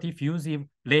super diffusive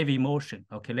Levy motion.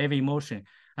 Okay, Levy motion.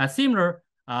 Similar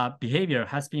behavior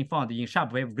has been found in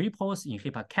sharp wave ripples in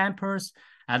hippocampus,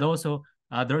 and also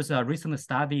there's a recent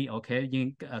study, okay,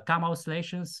 in gamma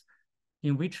oscillations.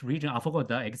 In which region? I forgot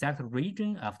the exact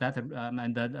region of that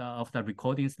and of the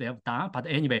recordings they have done. But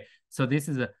anyway, so this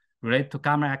is related to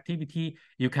gamma activity.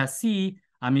 You can see,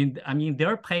 I mean,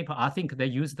 their paper, I think they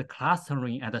use the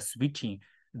clustering and the switching.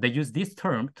 They use this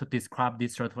term to describe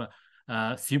this sort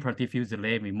of super diffuse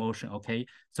Levy motion. Okay,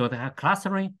 so the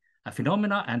clustering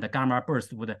phenomena and the gamma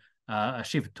burst would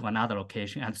shift to another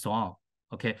location and so on.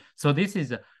 Okay, so this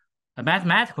is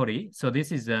mathematically, so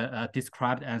this is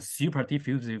described as super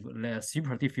diffusive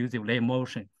Levy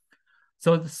motion.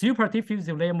 So the super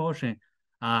diffusive Levy motion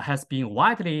has been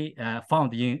widely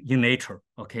found in nature.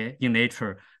 Okay, in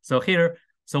nature. So here,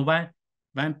 so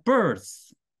when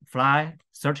birds fly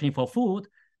searching for food,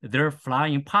 their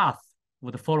flying path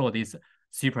would follow this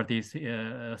super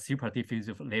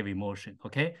diffusive Levy motion.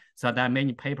 Okay, so there are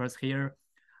many papers here.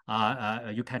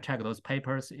 You can check those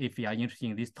papers if you are interested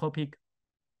in this topic.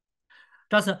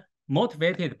 Just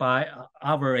motivated by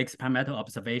our experimental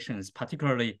observations,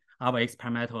 particularly our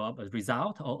experimental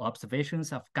result or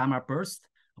observations of gamma burst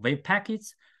wave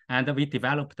packets, and we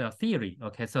developed a theory.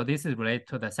 Okay, so this is related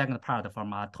to the second part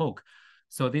from our talk.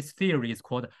 So this theory is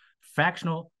called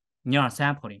fractional neuron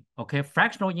sampling. Okay,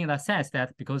 fractional in the sense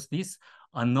that because this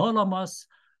anomalous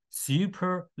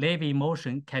super Levy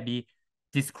motion can be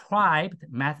described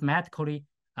mathematically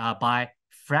by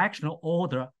fractional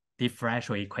order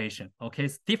differential equation. Okay,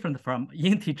 it's different from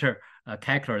integer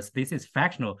calculus. This is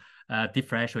fractional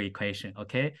differential equation.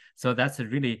 Okay, so that's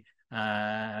really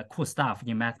cool stuff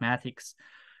in mathematics.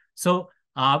 So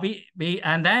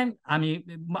and then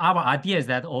our idea is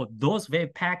that those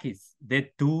wave packets, they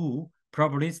do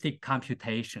probabilistic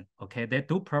computation. Okay, they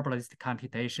do probabilistic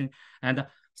computation, and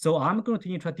so I'm going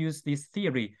to introduce this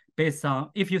theory based on,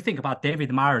 if you think about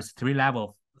David Meyer's three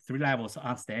levels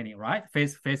understanding, right?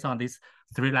 Based on these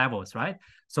three levels, right?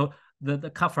 So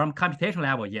from computation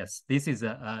level, yes, this is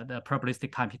the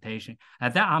probabilistic computation.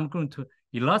 And then I'm going to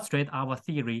illustrate our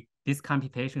theory, this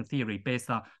computation theory based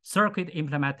on circuit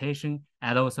implementation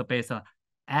and also based on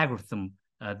algorithm,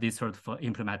 this sort of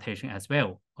implementation as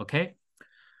well, okay?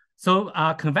 So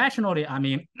conventionally,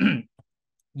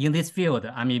 in this field,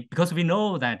 because we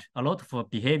know that a lot of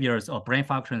behaviors or brain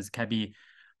functions can be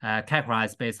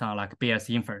characterized based on like Bayes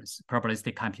inference,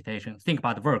 probabilistic computation. Think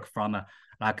about the work from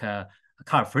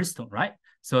Carl Friston, right?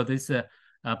 So this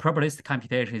probabilistic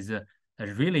computation is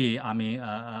really,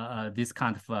 this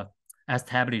kind of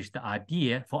established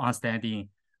idea for understanding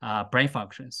brain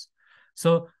functions.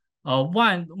 So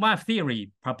one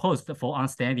theory proposed for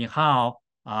understanding how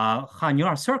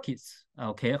neural circuits,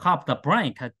 okay, how the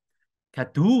brain can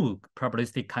do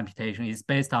probabilistic computation is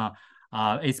based on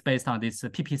this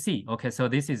PPC. Okay, so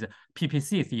this is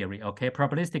PPC theory. Okay,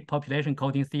 probabilistic population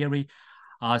coding theory.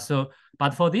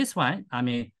 But for this one,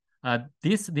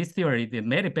 this theory is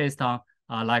made based on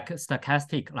like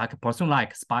stochastic, like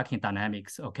Poisson-like sparking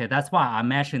dynamics. Okay, that's why I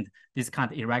mentioned this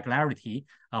kind of irregularity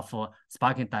of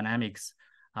sparking dynamics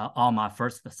on my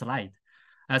first slide.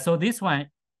 So this one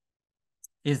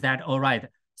is that all right.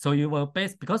 So you will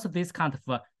because of this kind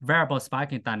of variable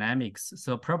sparking dynamics,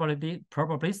 so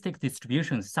probabilistic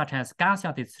distributions such as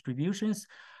Gaussian distributions,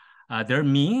 their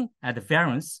mean and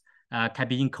variance can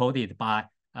be encoded by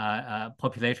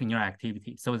population neural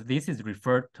activity. So this is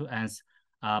referred to as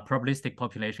probabilistic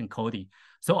population coding.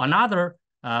 So another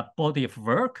body of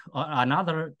work or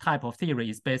another type of theory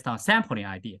is based on sampling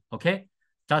idea, okay?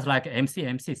 Just like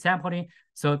MC sampling.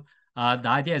 So the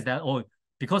idea is that,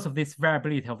 because of this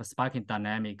variability of sparking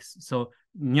dynamics, so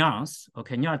neurons,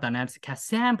 okay, neural dynamics can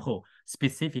sample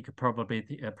specific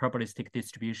probabilistic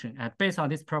distribution. And based on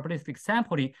this probabilistic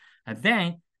sampling, and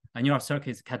then neural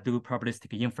circuits can do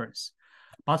probabilistic inference.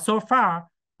 But so far,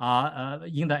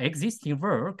 in the existing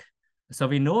work, so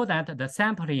we know that the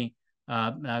sampling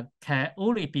can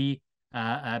only be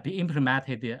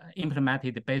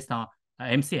implemented based on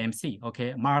MCMC,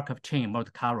 okay, Markov chain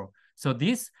Monte Carlo. So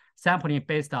this sampling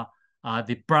based on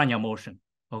the Brownian motion.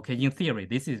 Okay, in theory,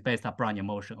 this is based on Brownian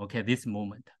motion. Okay, this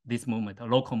movement,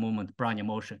 local movement, Brownian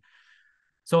motion.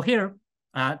 So here,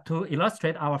 to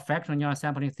illustrate our fractional neural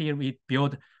sampling theory, we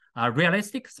build a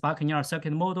realistic spark neural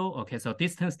circuit model. Okay, so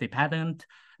distance dependent,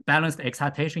 balanced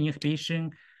excitation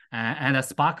inhibition, and a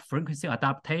spark frequency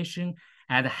adaptation,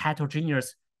 and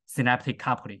heterogeneous synaptic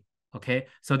coupling. Okay,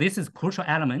 so this is crucial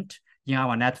element in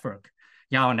our network.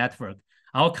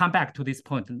 I'll come back to this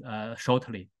point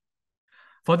shortly.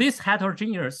 For this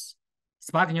heterogeneous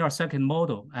spark neural circuit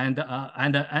model, and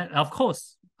of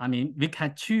course, I mean, we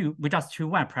just choose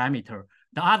one parameter.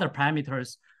 The other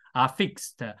parameters are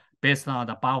fixed based on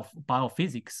the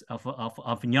biophysics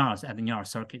of neurons and neural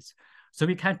circuits. So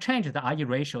we can change the RE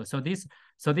ratio. So this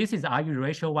is the RE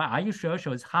ratio. When RE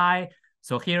ratio is high,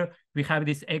 so here we have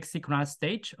this asynchronous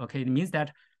stage. Okay, it means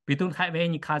that we don't have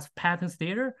any kinds of patterns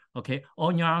there. Okay,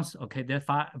 all neurons, okay, they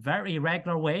fire very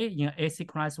irregular way in an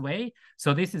asynchronous way.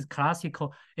 So this is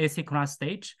classical asynchronous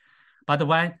stage. But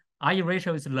when RE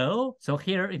ratio is low, so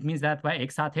here it means that when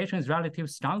excitation is relatively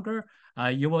stronger,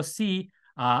 you will see,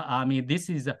 I mean, this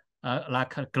is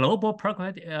like a global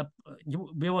propagating,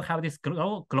 we will have this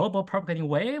global propagating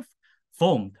wave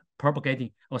formed,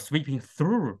 propagating or sweeping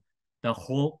through the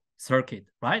whole circuit,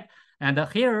 right? And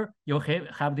here you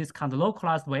have this kind of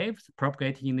localized waves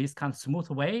propagating in this kind of smooth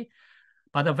way.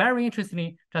 But very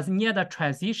interestingly, just near the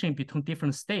transition between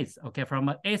different states, okay, from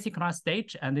an asynchronous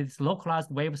stage and this localized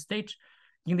wave stage,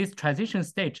 in this transition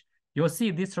stage, you'll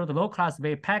see this sort of localized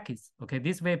wave packets. Okay,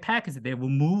 these wave packets, they will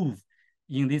move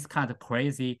in this kind of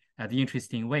crazy and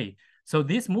interesting way. So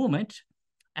this movement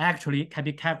actually can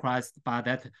be characterized by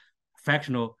that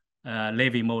fractional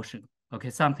Levy motion. Okay,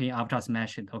 something I've just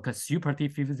mentioned. Okay, super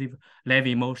diffusive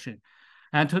Levy motion.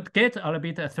 And to get a little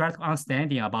bit theoretical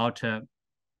understanding about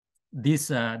this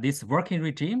working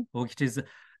regime, which is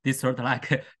this sort of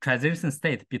like transition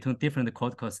state between different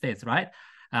cortical states, right?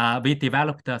 We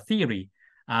developed a theory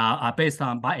based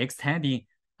on by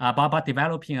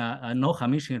developing a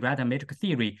no-Hermitian random matrix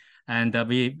theory, and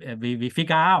we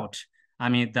figure out, I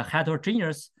mean, the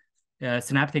heterogeneous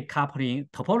synaptic coupling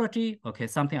topology. Okay,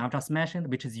 something I just mentioned,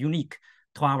 which is unique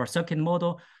to our circuit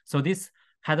model. So this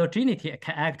heterogeneity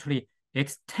can actually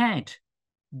extend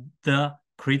the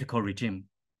critical regime.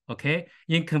 Okay,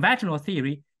 in conventional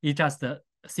theory, it's just a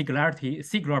singular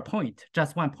point,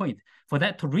 just one point. For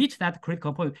that to reach that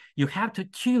critical point, you have to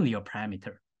tune your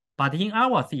parameter. But in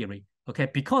our theory, okay,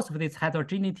 because of this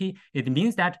heterogeneity, it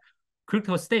means that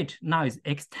critical state now is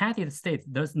extended state.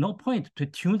 There's no point to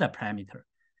tune the parameter.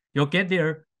 You'll get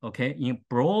there, okay, in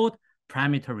broad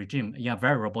parameter regime in a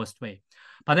very robust way.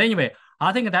 But anyway,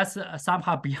 I think that's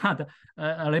somehow beyond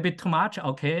a little bit too much,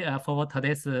 okay, for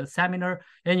today's seminar.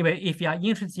 Anyway, if you are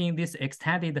interested in this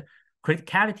extended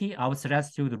criticality, I would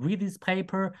suggest you to read this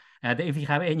paper. And if you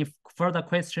have any further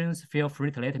questions, feel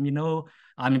free to let me know.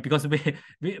 I mean, because we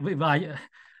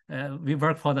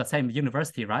work for the same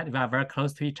university, right? We are very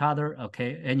close to each other.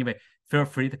 Okay. Anyway, feel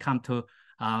free to come to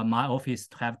my office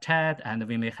to have chat, and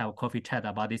we may have a coffee chat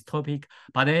about this topic.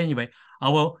 But anyway, I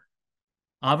will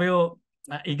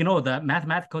ignore the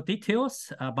mathematical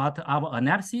details about our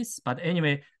analysis. But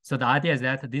anyway, so the idea is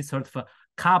that this sort of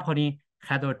coupling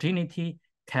heterogeneity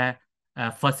can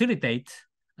facilitate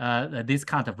this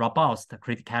kind of robust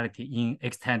criticality in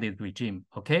extended regime,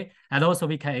 okay? And also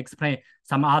we can explain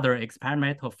some other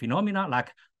experimental phenomena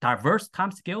like diverse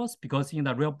time scales, because in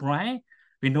the real brain,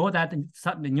 we know that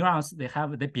some neurons,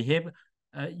 they behave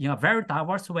in a very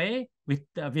diverse way with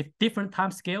different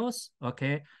time scales,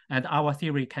 okay? And our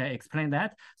theory can explain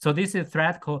that. So this is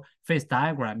theoretical phase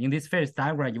diagram. In this phase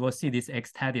diagram, you will see this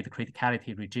extended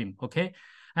criticality regime, okay?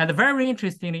 And very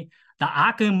interestingly, the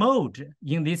eigen mode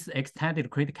in this extended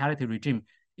criticality regime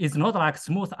is not like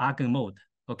smooth eigen mode,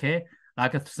 okay?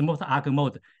 Like a smooth eigen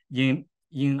mode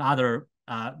in other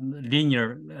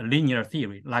linear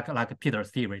theory, like Peter's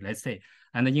theory, let's say.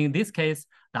 And in this case,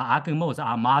 the eigen modes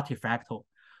are multifractal.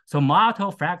 So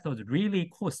multifractal is really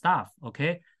cool stuff,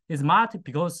 okay? It's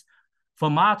because for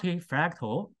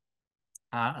multifractal,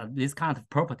 this kind of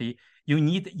property, you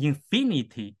need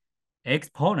infinity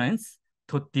exponents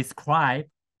to describe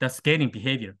the scaling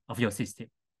behavior of your system,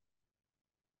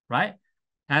 right?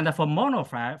 And for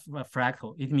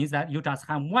monofractal, it means that you just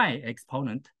have one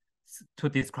exponent to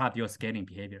describe your scaling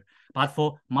behavior. But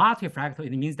for multifractal,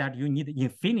 it means that you need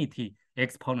infinity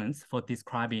exponents for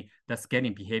describing the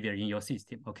scaling behavior in your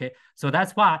system, okay? So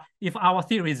that's why, if our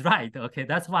theory is right, okay,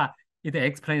 that's why it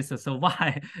explains so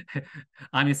why.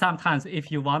 I mean, sometimes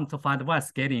if you want to find one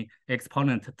scaling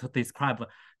exponent to describe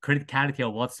criticality or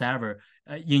whatsoever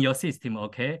in your system,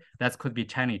 okay, that could be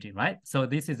challenging, right? So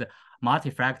this is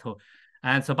multifractal.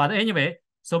 And so, but anyway,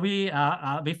 so we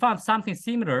found something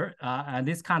similar, and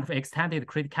this kind of extended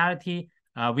criticality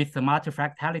with the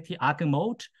multifractality eigen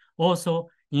mode, also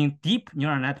in deep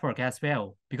neural network as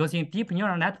well. Because in deep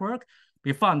neural network,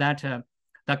 we found that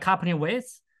the coupling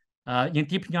weights in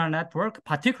deep neural network,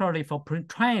 particularly for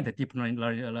pre-trained deep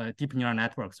neural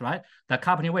networks, right? The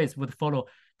coupling weights would follow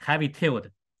heavy tailed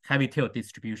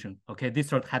distribution. Okay, this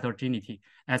sort of heterogeneity,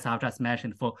 as I just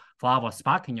mentioned, for our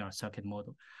sparking neural circuit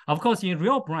model. Of course, in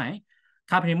real brain,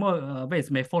 coupling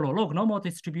weights may follow log normal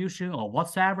distribution or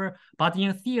whatsoever. But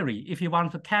in theory, if you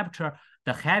want to capture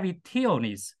the heavy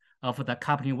tailness of the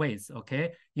coupling weights,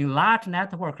 okay, in large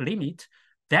network limit,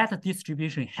 that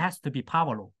distribution has to be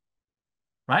power law,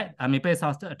 right? I mean, based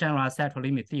on general central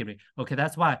limit theory. Okay,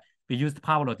 that's why we used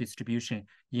power law distribution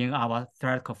in our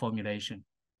theoretical formulation.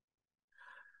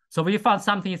 So we found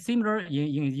something similar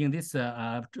in this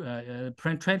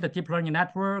trained deep learning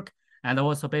network, and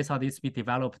also based on this, we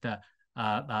developed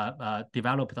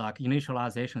like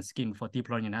initialization scheme for deep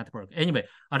learning network. Anyway,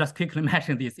 I'll just quickly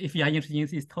mention this. If you are interested in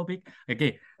this topic,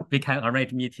 again, we can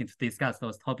arrange meetings to discuss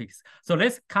those topics. So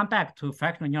let's come back to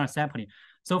fractional neural sampling.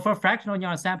 So for fractional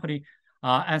neural sampling,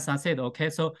 as I said, okay,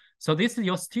 so this is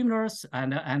your stimulus,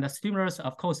 and the stimulus,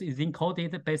 of course, is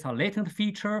encoded based on latent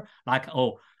feature, like,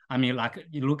 I mean, like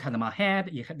you look at my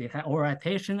hand, they have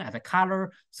orientation and the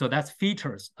color. So that's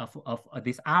features of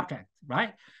this object,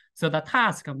 right? So the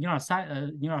task of the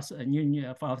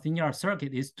neural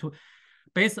circuit is to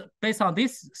based on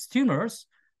this stimulus.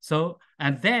 So,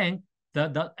 and then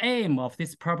the aim of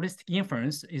this probabilistic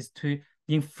inference is to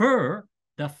infer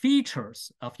the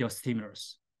features of your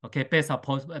stimulus. Okay, based on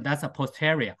that's a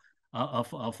posterior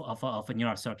of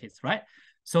neural circuits, right?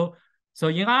 So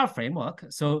in our framework,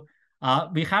 so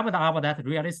we have that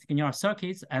realistic neural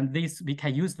circuits, and this we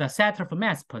can use the center of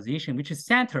mass position, which is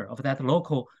center of that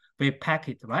local wave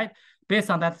packet, right? Based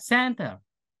on that center,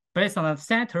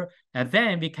 and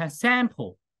then we can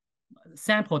sample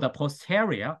the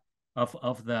posterior of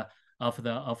the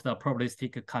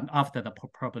probabilistic after the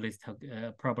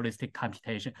probabilistic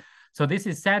computation. So this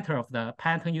is center of the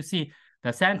pattern. You see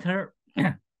the center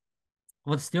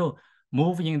would still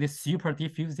move in this super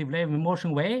diffusive wave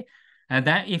motion way. And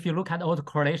then if you look at all the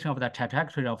correlation of the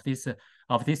trajectory of this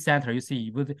center, you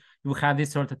see you have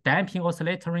this sort of damping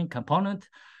oscillatory component.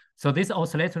 So this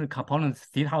oscillatory component is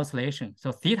theta oscillation.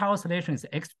 So theta oscillation is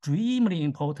extremely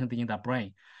important in the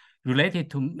brain, related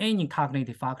to many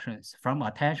cognitive functions, from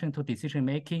attention to decision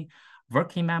making,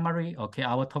 working memory. Okay,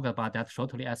 I will talk about that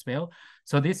shortly as well.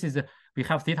 So this is we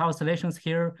have theta oscillations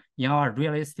here in our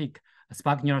realistic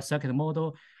spark neural circuit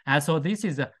model, and so this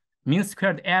is a mean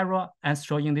squared error, and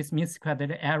showing this mean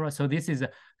squared error. So this is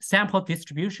a sample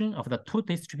distribution of the two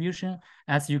distribution.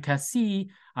 As you can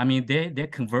see, I mean, they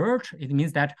converge. It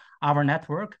means that our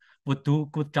network would do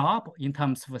good job in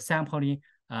terms of sampling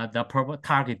the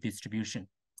target distribution.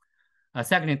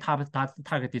 Second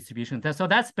target distribution. So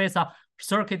that's based on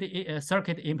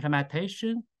circuit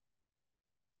implementation.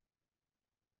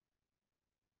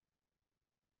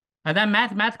 And then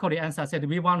mathematically, as I said,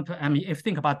 we want to, I mean, if you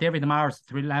think about David Myers'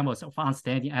 3 levels of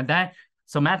understanding, and then,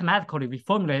 so mathematically, we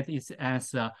formulate this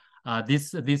as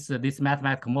this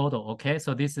mathematical model, okay?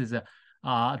 So this is the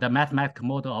mathematical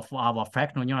model of our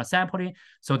fractional neural sampling.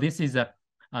 So this is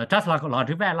just like a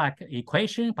logic-like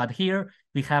equation, but here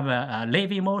we have a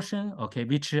Levy motion, okay,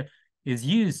 which is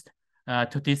used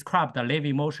to describe the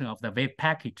Levy motion of the wave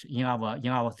package in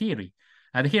our theory.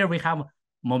 And here we have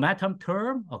momentum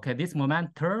term. Okay, this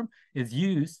momentum term is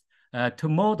used to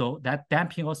model that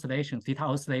damping oscillation, theta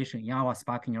oscillation in our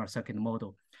sparking neural circuit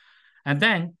model. And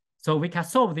then, so we can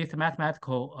solve this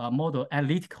mathematical model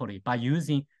analytically by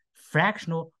using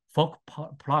fractional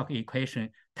Fock-Plug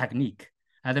equation technique.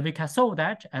 And we can solve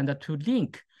that, and to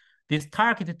link this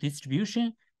target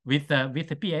distribution with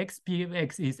BX.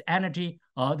 BX is energy,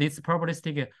 this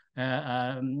probabilistic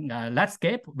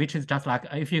landscape, which is just like,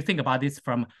 if you think about this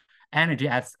from energy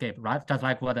landscape, right? Just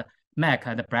like what Mac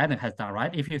and Braden has done,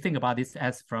 right? If you think about this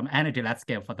as from energy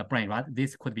landscape for the brain, right?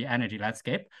 This could be energy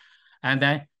landscape. And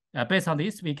then based on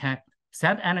this, we can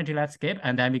send energy landscape,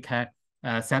 and then we can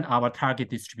send our target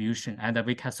distribution, and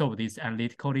we can solve this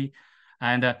analytically.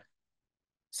 And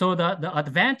so the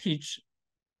advantage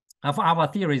of our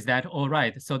theory is that, all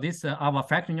right, so this our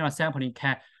fractional neural sampling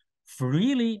can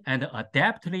freely and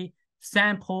adaptively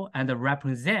sample and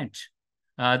represent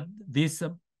these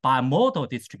bimodal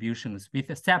distributions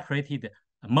with separated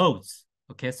modes.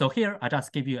 Okay, so here I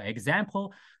just give you an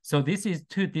example. So this is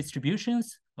two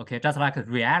distributions. Okay, just like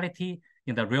reality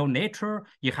in the real nature,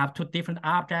 you have two different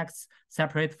objects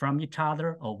separate from each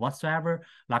other or whatsoever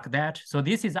like that. So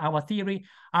this is our theory.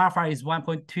 Alpha is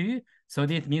 1.2. So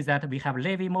this means that we have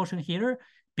Levy motion here.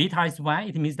 Beta is 1.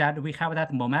 It means that we have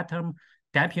that momentum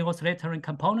damping oscillatory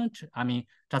component. I mean,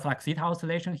 just like theta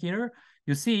oscillation here.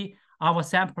 You see our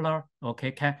sampler,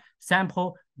 okay, can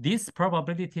sample this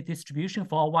probability distribution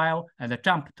for a while and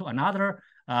jump to another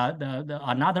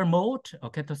another mode,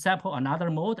 okay, to sample another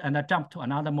mode and jump to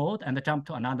another mode and jump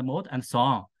to another mode and so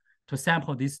on to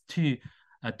sample these two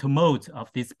modes of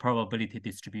this probability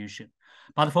distribution.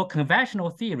 But for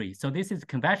conventional theory, so this is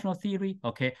conventional theory,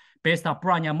 okay, based on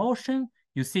Brownian motion,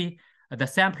 you see the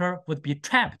sampler would be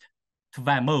trapped to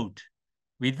one mode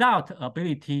without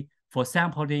ability for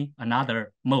sampling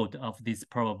another mode of this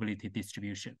probability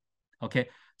distribution. Okay,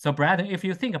 so Brad, if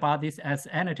you think about this as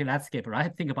energy landscape,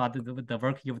 right? Think about the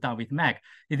work you've done with Mac.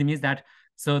 It means that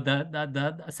so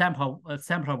the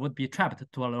sampler would be trapped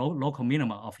to a local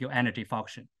minimum of your energy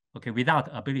function, okay, without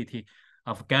ability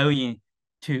of going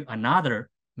to another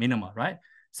minimum, right?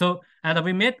 So, and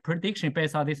we made prediction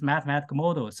based on this mathematical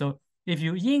model. So if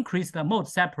you increase the mode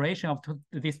separation of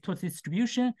these two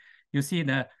distribution, you see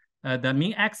the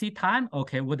mean exit time,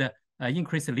 okay, would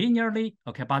increase linearly,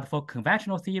 okay, but for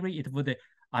conventional theory, it would,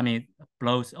 I mean,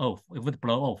 blows off. It would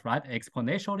blow off, right,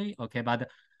 exponentially, okay. But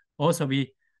also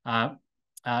we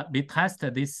test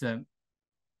this.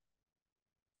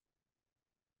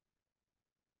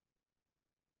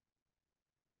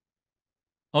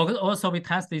 Also, we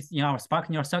test this in our spark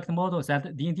neural circuit models that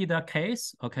indeed the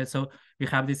case. Okay, so we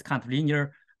have this kind of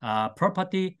linear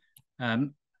property.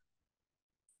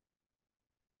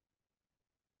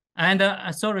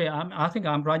 Sorry, I think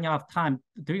I'm running out of time.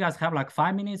 Do you guys have like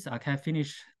 5 minutes? I can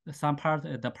finish some part,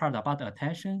 the part about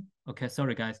attention. Okay,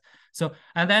 sorry guys. So,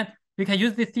 and then we can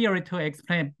use this theory to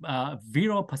explain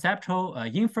visual perceptual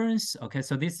inference. Okay,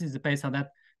 so this is based on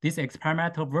this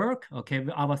experimental work. Okay,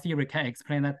 our theory can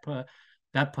explain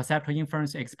that perceptual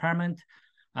inference experiment.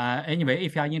 Anyway,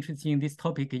 if you are interested in this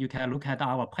topic, you can look at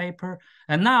our paper.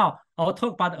 And now I'll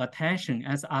talk about attention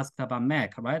as asked about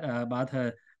Mac, right? About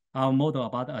our model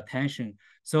about attention.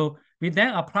 So we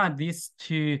then applied this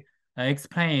to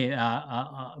explain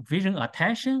vision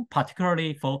attention,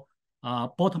 particularly for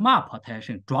bottom-up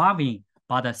attention, driving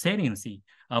by the saliency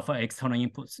of external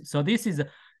inputs. So this is a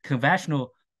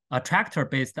conventional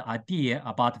attractor-based idea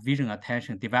about vision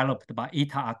attention developed by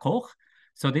Ita Akoch.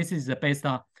 So this is based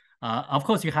on, of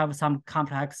course, you have some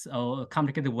complex or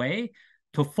complicated way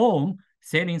to form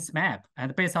salience map,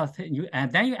 and based on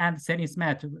and then you add salience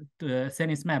map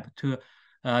to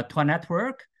a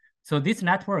network. So this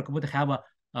network would have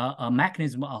a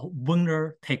mechanism of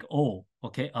winner take all.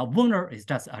 Okay, a winner is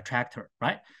just a attractor,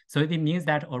 right? So it means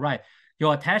that, all right,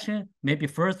 your attention may be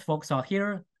first focused on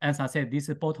here. As I said, this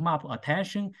is bottom-up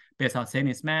attention based on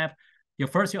salience map. Your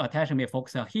attention may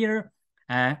focus on here,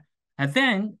 and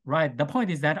then, right, the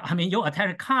point is that, I mean, your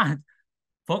attention can't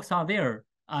focus on there.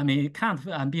 I mean, it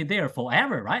can't be there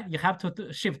forever, right? You have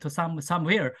to shift to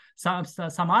somewhere,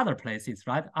 some other places,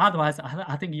 right? Otherwise,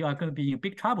 I think you are going to be in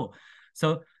big trouble.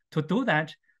 So to do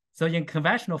that, so in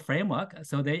conventional framework,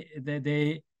 so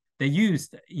they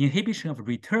used inhibition of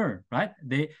return, right?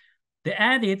 They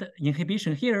added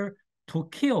inhibition here to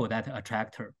kill that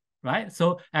attractor, right?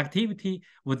 So activity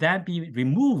would then be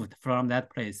removed from that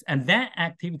place, and then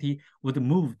activity would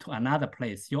move to another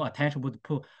place. Your attention would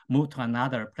move to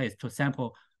another place to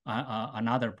sample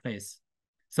another place.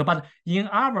 So, but in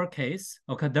our case,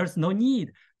 okay, there's no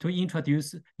need to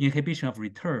introduce inhibition of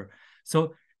return.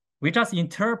 So we just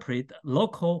interpret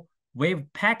local wave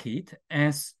packet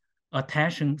as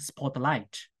attention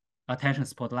spotlight.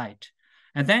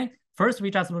 And then first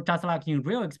we just like in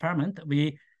real experiment,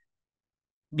 we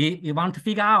want to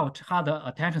figure out how the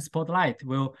attention spotlight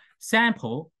will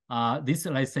sample this,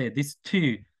 let's say, these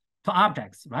two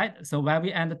objects, right? So when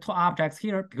we add two objects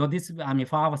here, because this, I mean,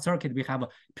 for our circuit, we have a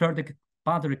periodic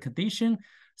boundary condition.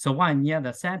 So one near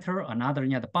the center, another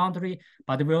near the boundary,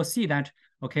 but we'll see that,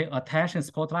 okay, attention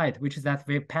spotlight, which is that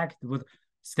wave packet would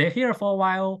stay here for a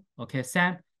while, okay,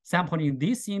 sampling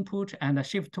this input and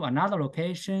shift to another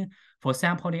location for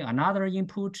sampling another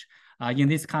input in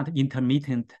this kind of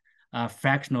intermittent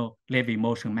fractional Levy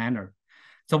motion manner.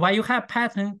 So when you have a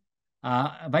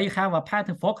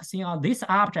pattern focusing on this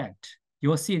object,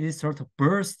 you'll see this sort of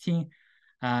bursting,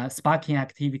 sparking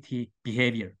activity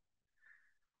behavior.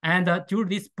 And during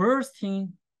this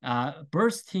bursting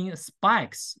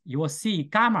spikes, you will see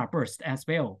gamma burst as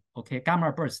well. Okay,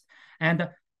 gamma burst. And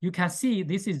you can see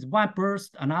this is one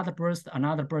burst, another burst,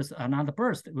 another burst, another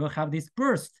burst. We'll have this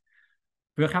burst.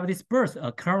 We'll have this burst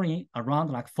occurring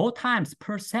around like 4 times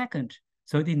per second.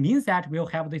 So it means that we'll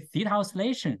have the theta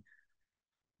oscillation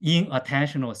in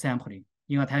attentional sampling.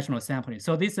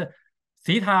 So this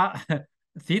theta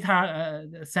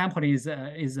sampling is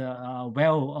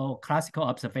a classical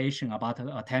observation about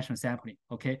attention sampling.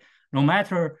 Okay, no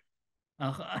matter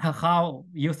how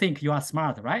you think you are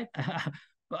smart, right?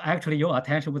 Actually, your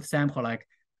attention would sample like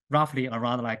roughly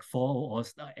around like 4 or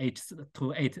 8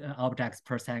 to 8 objects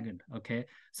per second. Okay,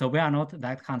 so we are not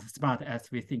that kind of smart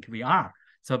as we think we are.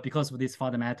 So because of this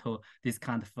fundamental, this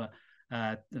kind of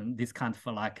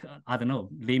like I don't know,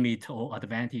 limit or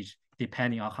advantage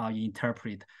depending on how you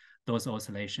interpret those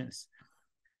oscillations.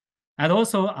 And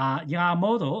also in our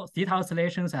model, theta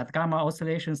oscillations and gamma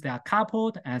oscillations, they are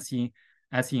coupled as in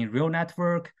real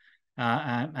network,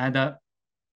 and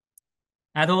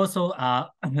also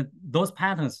those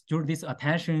patterns during this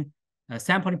attention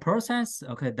sampling process.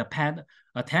 Okay, the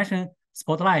attention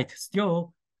spotlight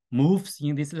still moves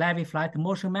in this Levy flight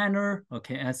motion manner.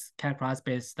 Okay, as characterized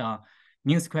based on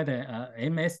mean squared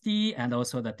MSD and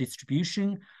also the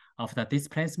distribution of the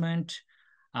displacement.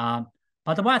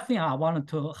 But one thing I wanted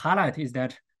to highlight is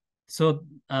that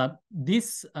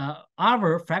this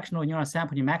our fractional neural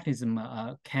sampling mechanism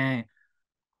can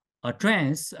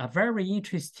address a very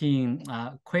interesting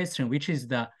question, which is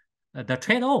the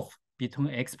trade-off between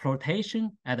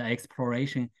exploitation and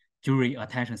exploration during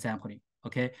attention sampling.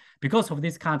 Okay, because of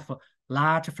this kind of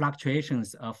large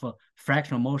fluctuations of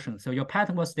fractional motion. So your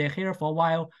pattern will stay here for a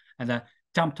while and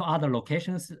jump to other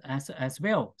locations as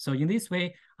well. So in this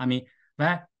way, I mean,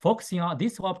 by focusing on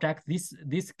this object,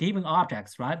 this given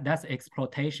objects, right? That's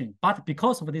exploitation. But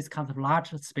because of this kind of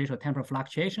large spatial temporal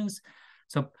fluctuations,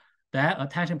 so the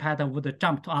attention pattern would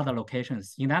jump to other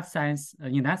locations. In that sense,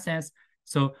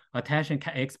 so attention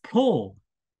can explore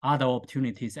other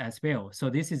opportunities as well. So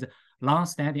this is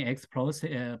long-standing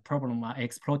problem of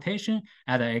exploitation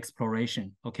and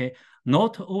exploration. Okay,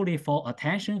 not only for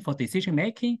attention, for decision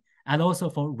making, and also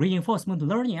for reinforcement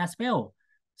learning as well.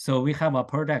 So we have a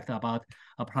project about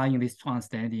applying this to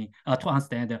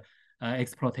understand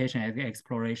exploitation and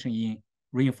exploration in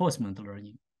reinforcement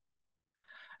learning.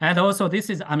 And also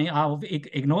this is, I mean, I'll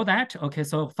ignore that. Okay,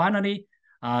 so finally,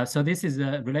 so this is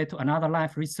related to another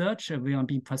life research we have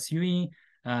been pursuing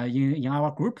in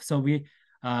our group. So we,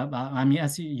 I mean,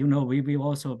 as you know, we've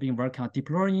also been working on deep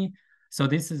learning. So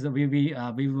this is we've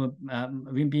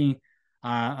been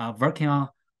working on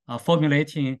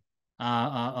formulating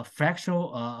a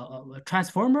fractional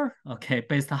transformer. Okay,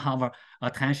 based on our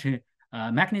attention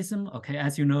mechanism. Okay,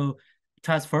 as you know,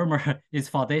 transformer is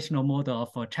foundational model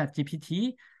of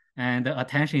ChatGPT, and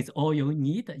attention is all you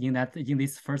need in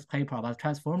this first paper about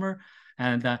transformer.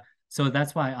 And so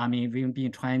that's why, I mean, we've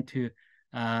been trying to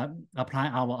apply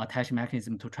our attention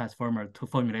mechanism to transformer to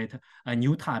formulate a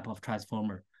new type of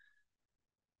transformer.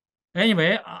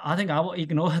 Anyway, I think I will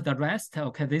ignore the rest.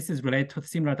 Okay, this is related to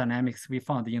similar dynamics we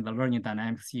found in the learning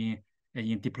dynamics in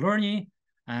deep learning.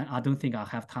 And I don't think I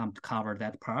have time to cover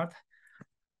that part.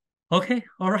 Okay,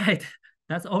 all right.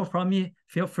 That's all from me.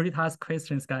 Feel free to ask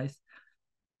questions, guys.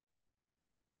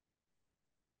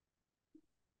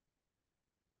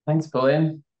 Thanks,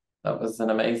 Pulin. That was an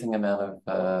amazing amount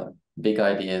of big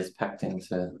ideas packed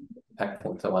into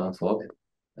one talk.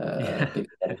 Yeah.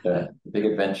 Big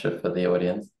adventure for the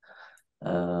audience.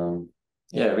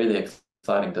 Yeah, really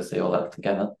exciting to see all that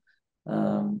together.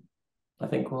 I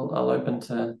think I'll open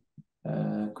to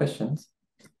questions.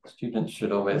 Students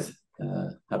should always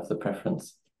have the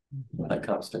preference when it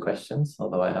comes to questions,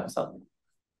 although I have some.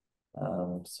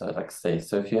 So I'd like to say,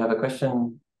 so if you have a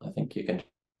question, I think you can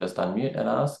just unmute and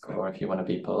ask, or if you want to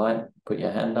be polite, put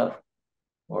your hand up,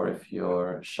 or if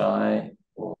you're shy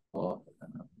or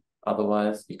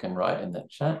otherwise, you can write in the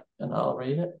chat and I'll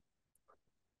read it.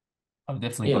 I've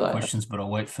definitely got questions, but I'll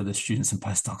wait for the students and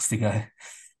postdocs to go.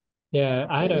 Yeah,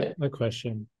 I had a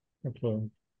question.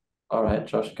 All right,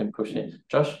 Josh can push it.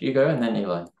 Josh, you go, and then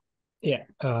Eli. Yeah,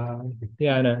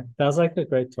 yeah, I know. That was like a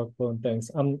great talk, and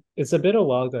thanks. It's a bit a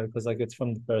while ago because like it's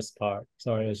from the first part.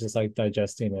 Sorry, I was just like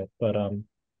digesting it. But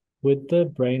with the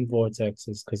brain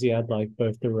vortexes, because you had like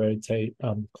both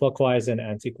the clockwise and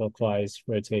anti-clockwise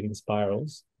rotating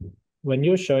spirals. When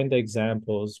you're showing the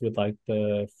examples with like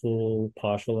the full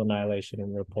partial annihilation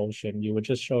and repulsion, you were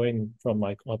just showing from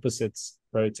like opposites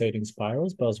rotating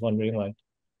spirals. But I was wondering, like,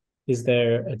 is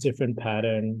there a different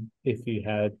pattern if you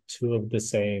had two of the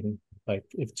same, like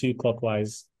if two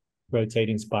clockwise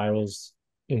rotating spirals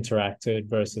interacted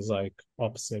versus like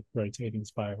opposite rotating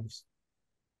spirals?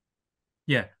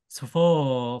 Yeah. So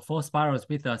for spirals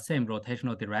with the same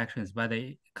rotational directions where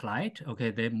they collide, okay,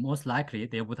 they most likely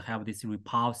they would have this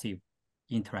repulsive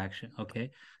interaction,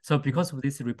 okay? So because of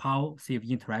this repulsive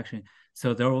interaction,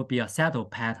 so there will be a saddle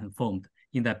pattern formed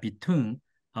in the between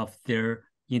of their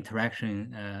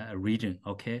interaction region,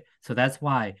 okay? So that's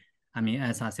why, I mean,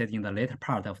 as I said in the later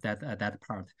part of that that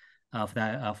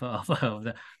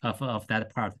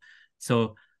part.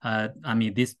 So I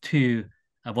mean, these two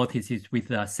vortices with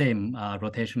the same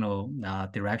rotational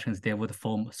directions, they would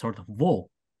form sort of wall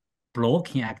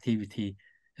blocking activity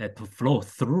to flow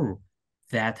through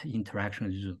that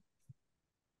interaction zone.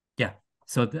 Yeah.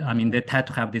 So I mean, they tend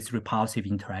to have these repulsive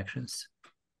interactions.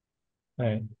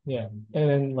 Right. Yeah. And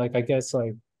then like I guess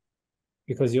like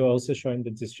because you're also showing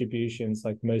the distributions,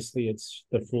 like mostly it's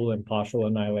the full and partial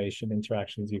annihilation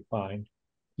interactions you find.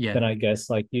 Yeah. Then I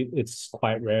guess like it's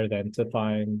quite rare then to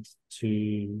find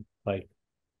two like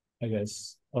I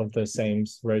guess of the same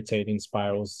rotating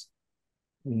spirals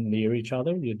near each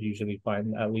other. You'd usually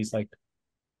find at least like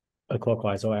a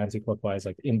clockwise or anti-clockwise,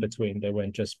 like in between. They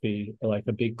won't just be like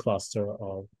a big cluster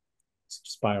of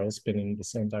spirals spinning the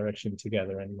same direction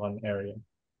together in one area.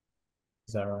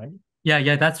 Is that right?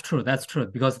 Yeah, that's true. That's true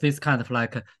because this kind of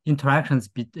like interactions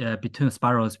between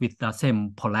spirals with the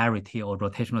same polarity or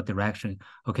rotational direction.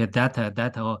 Okay,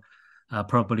 that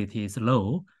probability is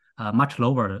low, much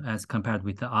lower as compared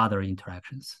with the other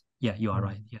interactions. Yeah, you are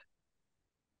right. Yeah.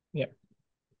 Yeah.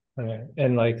 Okay.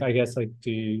 And like I guess like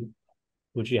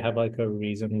would you have like a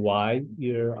reason why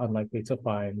you're unlikely to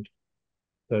find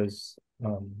those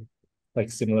like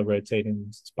similar rotating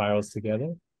spirals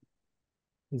together?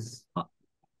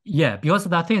 Yeah, because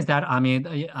the thing is that I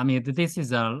mean this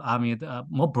is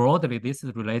more broadly this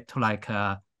is related to like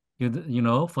you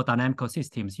know for dynamical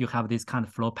systems you have these kind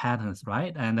of flow patterns,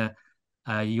 right? And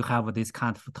you have this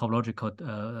kind of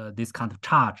topological this kind of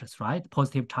charges, right?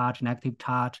 Positive charge, negative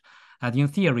charge, and in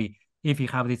theory, if you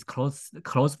have this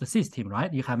closed system,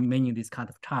 right, you have many these kind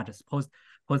of charges,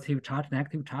 positive charge,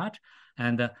 negative charge,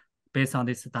 and based on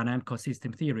this dynamical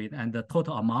system theory and the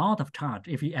total amount of charge,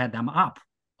 if you add them up,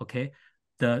 okay,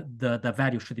 the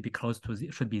value should be close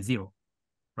to should be zero,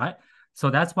 right?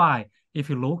 So that's why if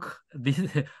you look at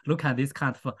this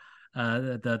kind of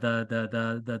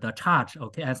the charge,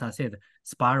 okay, as I said,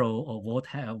 spiral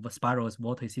or spirals,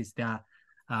 vortices, they are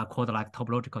called like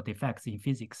topological defects in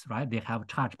physics, right? They have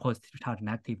charge, positive charge,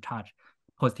 negative charge,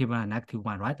 positive one, negative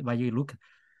one, right? When you look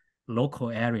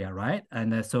local area, right?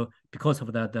 And so because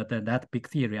of that big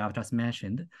theory I've just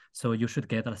mentioned, so you should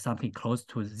get something close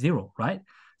to zero, right?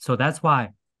 So that's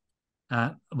why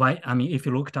I mean, if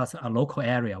you look just a local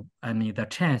area, I mean, the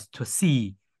chance to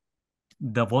see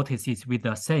the vortices with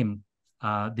the same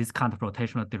this kind of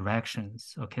rotational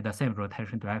directions, okay, the same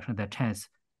rotation direction, the chance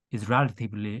is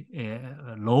relatively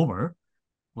lower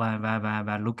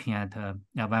when looking at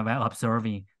when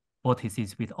observing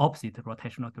vortices with opposite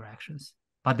rotational directions.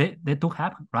 But they do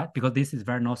happen, right? Because this is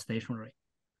very non-stationary,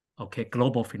 okay,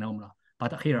 global phenomena.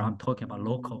 But here I'm talking about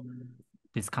local,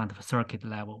 this kind of circuit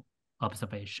level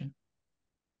observation.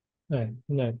 Right.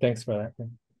 No, thanks for that.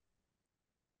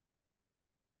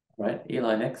 Right,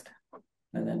 Eli next,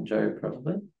 and then Joe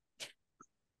probably.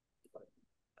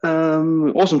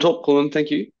 Awesome talk, Pulin. Thank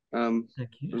you. Thank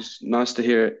you. It was nice to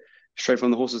hear it straight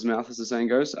from the horse's mouth, as the saying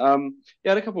goes. Yeah, I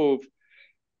had a couple of,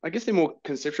 I guess they're more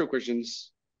conceptual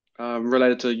questions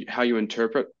related to how you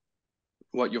interpret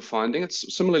what you're finding.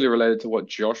 It's similarly related to what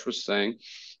Josh was saying,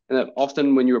 and that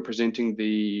often when you were presenting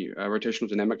the rotational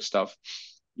dynamic stuff,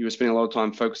 you were spending a lot of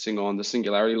time focusing on the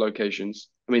singularity locations.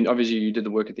 I mean, obviously you did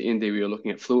the work at the end there where you're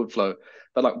looking at fluid flow,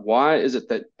 but like, why is it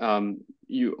that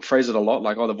you phrase it a lot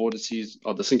like, oh, the vortices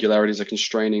or the singularities are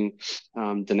constraining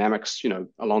dynamics, you know,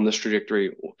 along this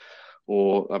trajectory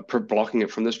or blocking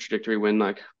it from this trajectory, when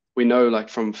like we know like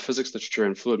from physics literature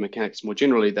and fluid mechanics more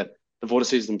generally that the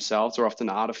vortices themselves are often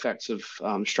artifacts of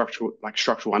structural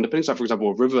underpinnings. So for example,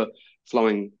 a river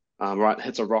flowing right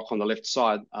hits a rock on the left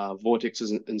side, vortex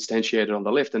is instantiated on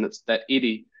the left, and it's that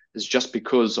eddy is just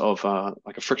because of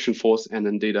like a friction force and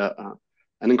indeed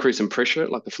an increase in pressure,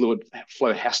 like the fluid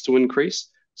flow has to increase.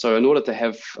 So in order to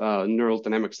have neural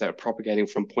dynamics that are propagating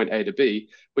from point A to B,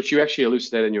 which you actually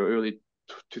elucidated in your early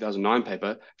 2009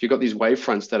 paper, if you've got these wave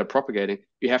fronts that are propagating,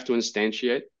 you have to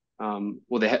instantiate,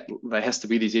 well, there has to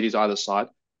be these eddies either side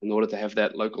in order to have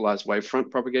that localized wavefront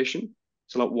propagation.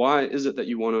 So like, why is it that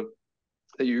you want to,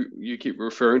 that you keep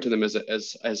referring to them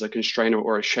as a constrainer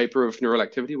or a shaper of neural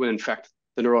activity, when in fact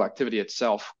the neural activity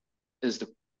itself is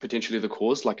potentially the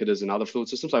cause, like it is in other fluid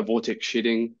systems, like vortex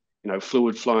shedding, you know,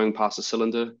 fluid flowing past a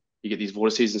cylinder, you get these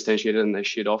vortices instantiated and they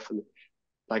shed off, and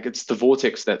like it's the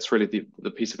vortex that's really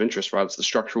the piece of interest, right? It's the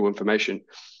structural information.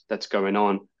 that's going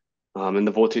on. And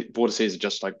the vortices are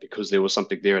just like because there was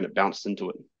something there and it bounced into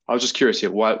it. I was just curious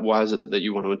here, why is it that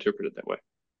you want to interpret it that way?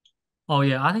 Oh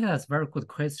yeah, I think that's a very good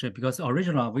question because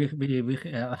originally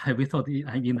we thought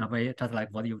in a way just like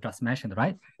what you just mentioned,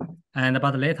 right? And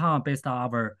but later on, based on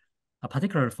our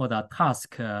particularly for the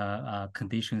task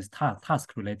conditions,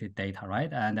 task related data,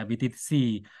 right? And we did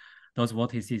see those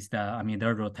vortices,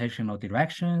 their rotational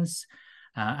directions,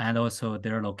 and also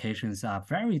their locations are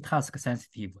very task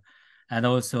sensitive, and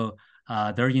also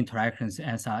their interactions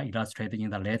as are illustrated in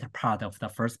the later part of the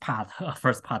first part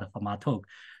of my talk.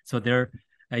 So their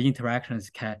interactions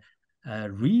can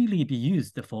really be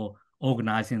used for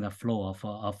organizing the flow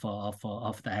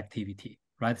of the activity,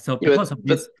 right? So because of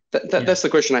this, that's the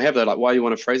question I have though, like why you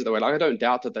want to phrase it that way. Like I don't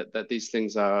doubt that these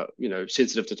things are,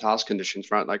 sensitive to task conditions,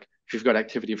 right? Like if you've got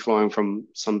activity flowing from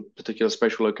some particular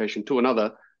spatial location to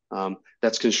another,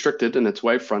 that's constricted in its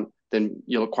wavefront, then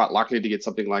you're quite likely to get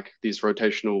something like these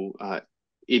rotational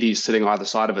eddies sitting either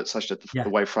side of it, such that the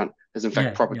wavefront is in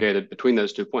fact propagated between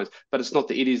those 2 points. But it's not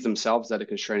the eddies themselves that are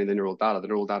constraining the neural data. The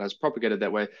neural data is propagated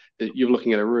that way that you're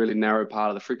looking at a really narrow part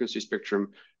of the frequency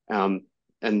spectrum,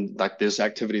 and like there's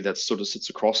activity that sort of sits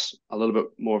across a little bit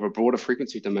more of a broader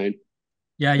frequency domain.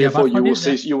 Therefore, you will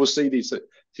see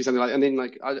something like, and then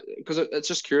like because it's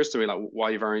just curious to me like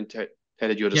why you've orientated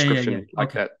your description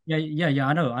like that.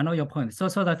 I know your point. So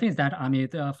the thing is that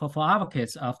for our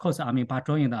case, of course, by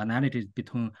drawing the analogies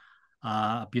between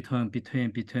our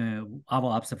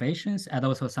observations and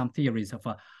also some theories of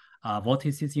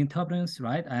vortices in turbulence,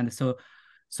 right? And so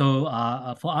for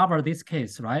our this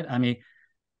case, right? In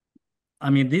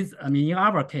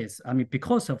our case,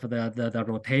 because of the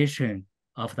rotation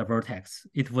of the vertex,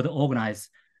 it would organize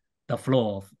the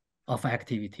flow of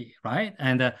activity, right?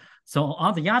 And so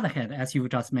on the other hand, as you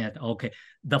just said, okay,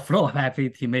 the flow of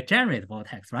activity may generate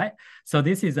vortex, right? So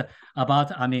this is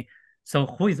about, so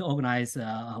who is organized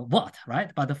what,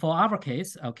 right? But for our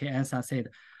case, okay, as I said,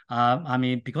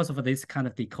 because of this kind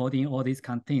of decoding, all these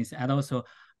kind of things, and also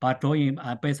by drawing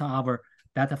based on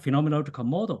that phenomenological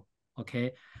model,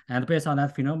 okay, and based on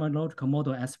that phenomenological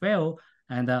model as well,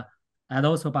 and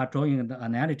also by drawing the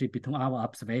analogy between our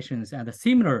observations and the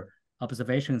similar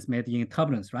observations made in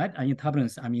turbulence, right? And in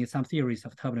turbulence, some theories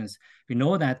of turbulence, we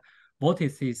know that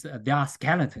vortices, they are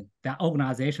skeleton, they are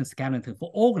organization skeleton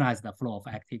for organize the flow of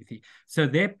activity. So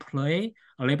they play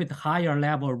a little bit higher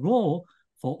level role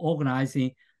for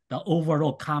organizing the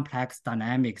overall complex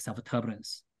dynamics of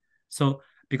turbulence. So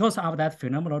because of that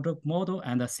phenomenological model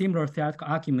and a similar theoretical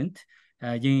argument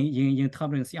in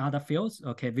turbulence in other fields,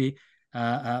 okay, we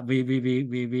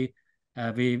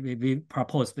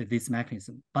propose this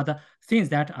mechanism. But the thing is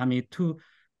that to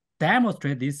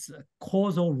demonstrate this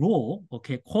causal role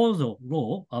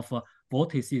of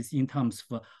vortices in terms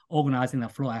of organizing the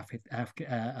flow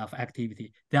of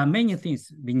activity, there are many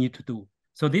things we need to do.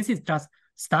 So this is just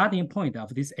starting point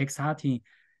of this exciting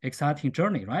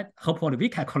journey, right? Hopefully we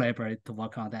can collaborate to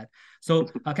work on that. So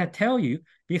I can tell you,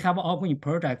 we have an ongoing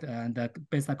project and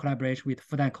based on collaboration with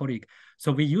Fudan colleague.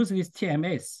 So we use this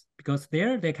TMS because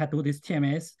there they can do this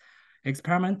TMS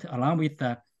experiment along with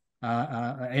the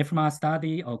FMR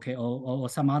study, okay, or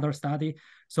some other study.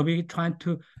 So we trying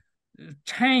to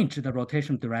change the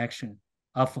rotation direction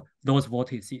of those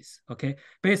vortices, okay,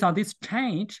 based on this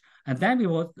change, and then we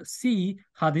will see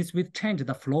how this will change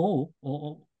the flow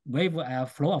or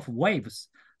flow of waves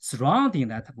surrounding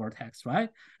that vortex, right?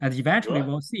 And eventually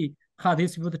we'll see how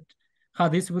this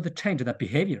would change the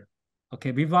behavior.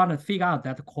 Okay, we want to figure out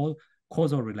that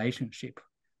causal relationship.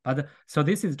 But so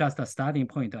this is just a starting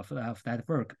point of that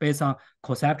work based on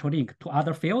conceptual link to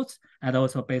other fields, and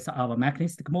also based on our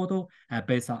mechanistic model and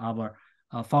based on our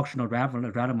functional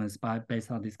relevance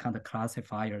based on this kind of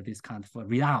classifier, this kind of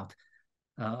readout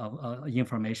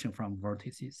information from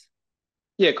vortices.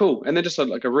 Yeah, cool. And then just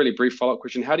like a really brief follow-up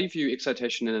question. How do you view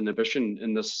excitation and inhibition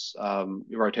in this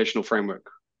rotational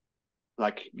framework?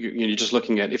 Like you're just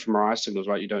looking at fMRI signals,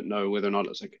 right? You don't know whether or not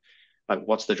it's like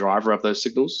what's the driver of those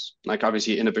signals? Like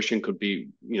obviously inhibition could be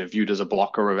viewed as a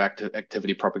blocker of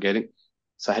activity propagating.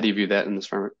 So how do you view that in this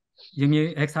framework? You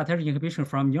mean excitation inhibition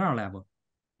from neural level?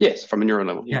 Yes, from a neural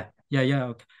level. Yeah.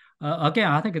 Okay.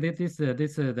 Again, I think this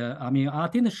I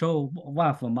didn't show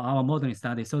one from our modeling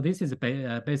study. So this is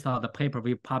based on the paper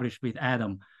we published with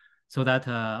Adam. So that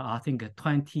I think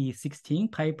 2016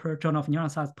 paper, Journal of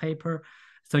Neuroscience paper.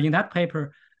 So in that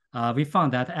paper, we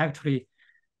found that actually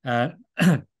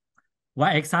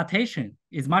while excitation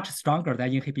is much stronger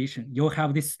than inhibition, you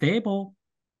have this stable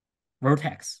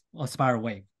vertex or spiral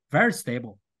wave, very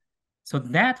stable. So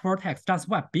that vortex, just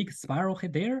one big spiral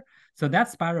hit there. So that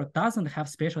spiral doesn't have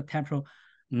spatial temporal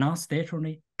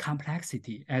non-stationary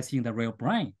complexity as in the real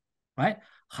brain, right?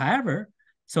 However,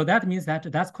 so that means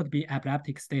that could be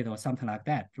epileptic state or something like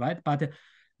that, right? But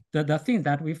the thing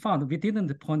that we found, we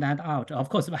didn't point that out. Of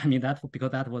course, I mean, that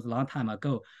because that was a long time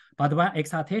ago. But when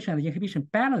excitation and inhibition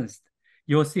balanced,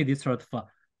 you'll see this sort of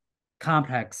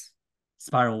complex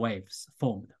spiral waves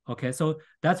formed. Okay, so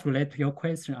that's related to your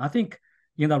question. I think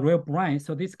in the real brain,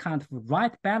 so this kind of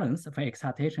right balance of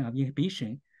excitation and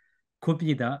inhibition could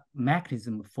be the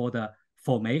mechanism for the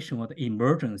formation or the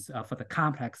emergence of the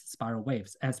complex spiral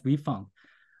waves, as we found.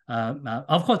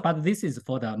 Of course, but this is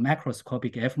for the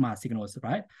macroscopic fMRI signals,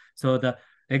 right? So the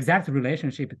exact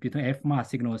relationship between fMRI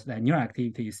signals and neural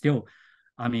activity is still,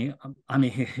 I mean,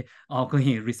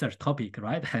 ongoing research topic,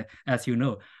 right? As you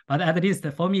know, but at least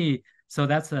for me, so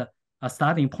that's a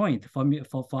starting point for me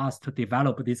for us to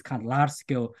develop this kind of large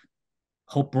scale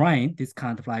whole brain, this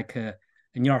kind of like a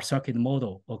neural circuit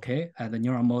model, okay, and the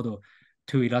neural model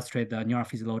to illustrate the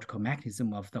neurophysiological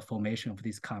mechanism of the formation of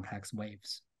these complex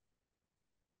waves.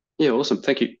 Yeah, awesome.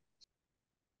 Thank you.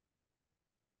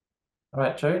 All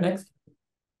right, Joe, next.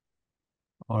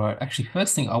 All right. Actually,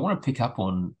 first thing I want to pick up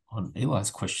on Eli's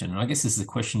question, and I guess this is a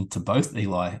question to both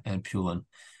Eli and Pulin,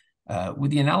 with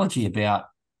the analogy about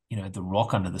the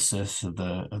rock under the surface of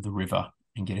the river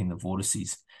and getting the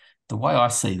vortices. The way I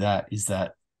see that is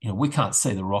that we can't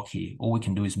see the rock here. All we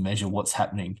can do is measure what's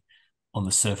happening on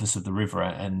the surface of the river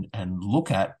and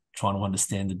look at trying to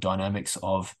understand the dynamics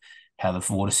of how the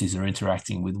vortices are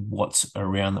interacting with what's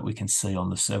around that we can see on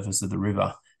the surface of the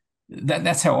river.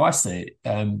 That's how I see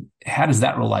it. How does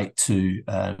that relate to,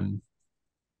 I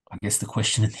guess, the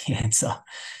question and the answer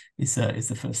is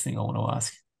the first thing I want to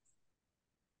ask.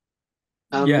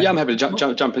 Yeah, I'm happy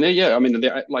to jump in there. Yeah, I mean,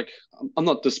 I'm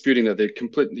not disputing that they're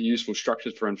completely useful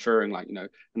structures for inferring, in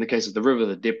the case of the river,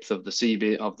 the depth of the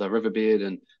seabed, of the riverbed,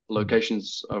 and the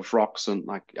locations of rocks and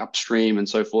upstream and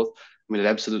so forth. I mean, it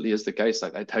absolutely is the case.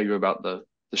 They tell you about the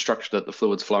structure that the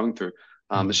fluid's flowing through.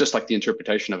 It's just the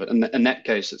interpretation of it. And in that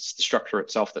case, it's the structure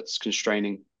itself that's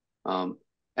constraining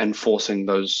and forcing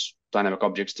those dynamic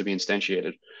objects to be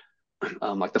instantiated.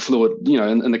 Like the fluid,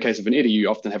 in the case of an eddy, you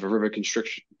often have a river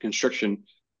constriction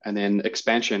and then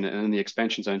expansion. And in the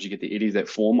expansion zones, you get the eddies that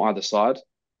form either side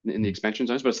in the expansion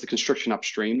zones, but it's the constriction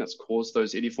upstream that's caused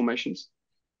those eddy formations.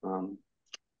 In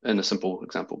a simple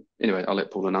example. Anyway, I'll let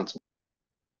Pulin answer.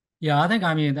 Yeah, I think,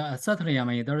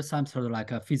 certainly, there are some sort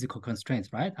of physical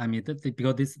constraints, right? I mean,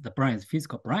 because the brain is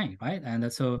physical brain, right?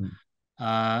 And so,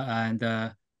 and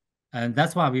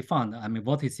that's why we found,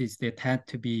 vortices, they tend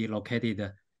to be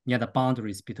located near the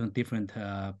boundaries between different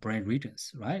brain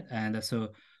regions, right? And so,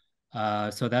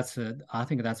 so that's, I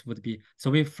think that would be,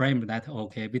 so we framed that,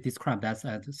 okay, we described that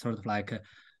as sort of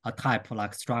a type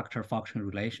of structure function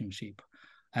relationship.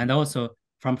 And also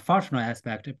from functional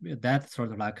aspect, that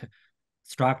sort of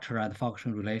structure and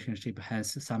function relationship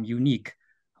has some unique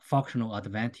functional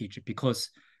advantage,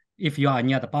 because if you are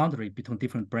near the boundary between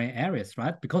different brain areas,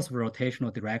 right, because of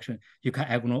rotational direction, you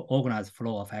can organize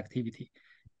flow of activity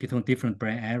between different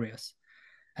brain areas.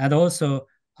 And also,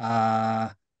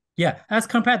 as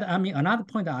compared, another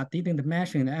point I didn't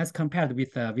mention, as compared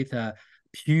with a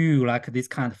pure this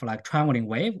kind of traveling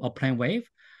wave or plane wave,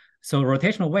 so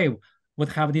rotational wave would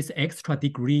have this extra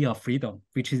degree of freedom,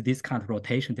 which is this kind of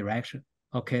rotation direction.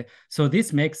 Okay, so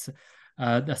this makes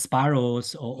the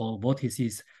spirals or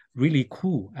vortices really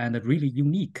cool and really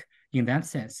unique in that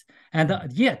sense. And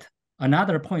yet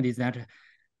another point is that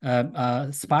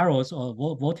spirals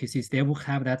or vortices, they will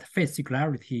have that phase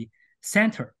singularity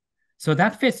center. So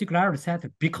that phase singularity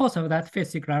center, because of that phase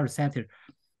singularity center,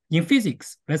 in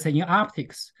physics, let's say in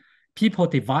optics, people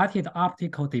divided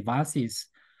optical devices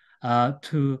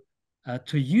to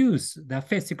use the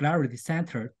phase singularity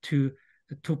center to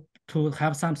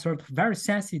have some sort of very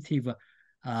sensitive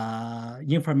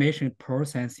information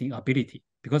processing ability,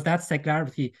 because that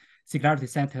singularity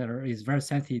center is very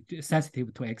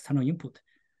sensitive to external input.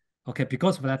 Okay,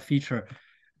 because of that feature,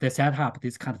 they set up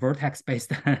this kind of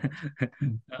vertex-based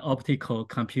optical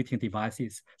computing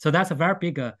devices. So that's a very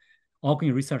big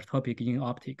ongoing research topic in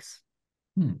optics.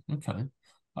 Okay,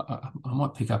 I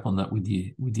might pick up on that with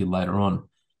you later on.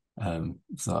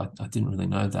 So I didn't really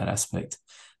know that aspect.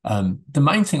 The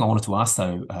main thing I wanted to ask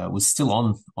though was still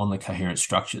on the coherent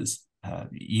structures. I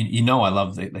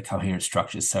love the coherent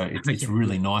structures, so it's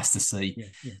really nice to see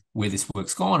where this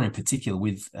work's gone, in particular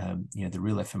with the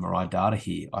real fMRI data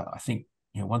here. I think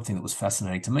one thing that was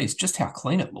fascinating to me is just how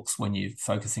clean it looks when you're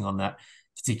focusing on that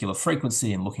particular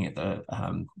frequency and looking at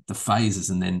the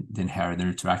phases and then how they're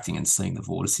interacting and seeing the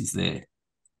vortices there.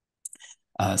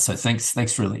 So thanks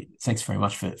very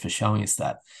much for showing us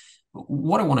that.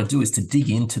 what I want to do is to dig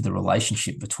into the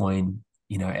relationship between,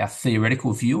 our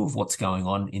theoretical view of what's going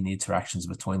on in the interactions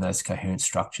between those coherent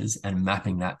structures and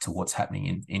mapping that to what's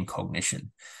happening in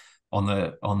cognition. On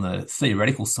the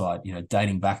theoretical side,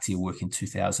 dating back to your work in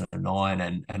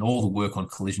 2009 and all the work on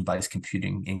collision-based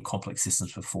computing in complex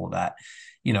systems before that,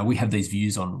 we have these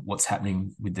views on what's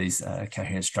happening with these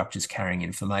coherent structures carrying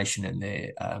information and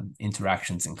their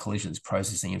interactions and collisions,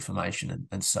 processing information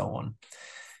and so on.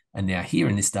 And now here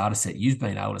in this data set, you've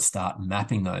been able to start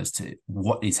mapping those to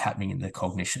what is happening in the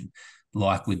cognition,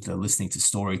 like with the listening to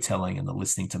storytelling and the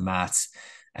listening to maths,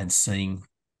 and seeing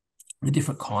the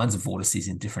different kinds of vortices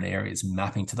in different areas,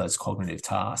 mapping to those cognitive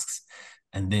tasks.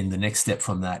 And then the next step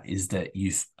from that is that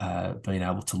you've been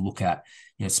able to look at,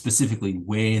 specifically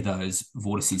where those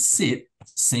vortices sit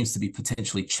seems to be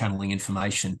potentially channeling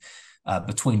information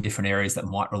between different areas that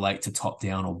might relate to top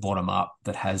down or bottom up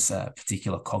that has a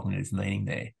particular cognitive meaning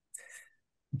there.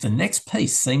 The next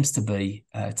piece seems to be,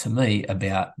 to me,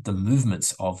 about the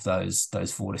movements of those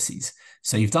vortices.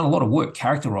 So you've done a lot of work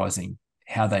characterizing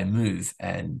how they move,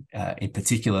 and in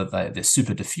particular, they're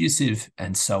super diffusive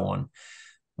and so on.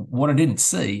 What I didn't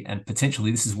see, and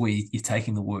potentially this is where you're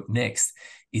taking the work next,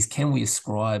 is can we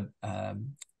ascribe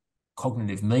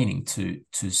cognitive meaning to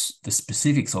the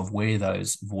specifics of where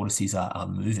those vortices are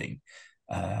moving?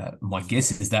 My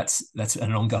guess is that's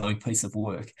an ongoing piece of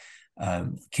work.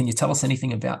 Can you tell us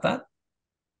anything about that?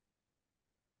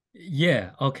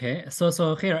 Yeah, okay.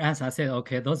 So here, as I said,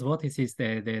 okay, those vortices,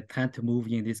 they tend to move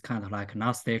in this kind of like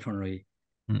non-stationary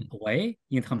way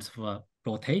in terms of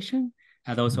rotation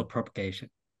and also propagation.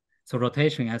 So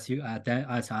rotation, as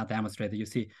I demonstrated, you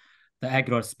see the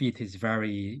angular speed is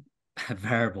very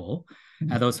variable,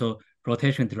 and also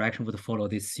rotation direction would follow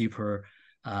this super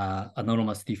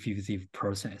anonymous diffusive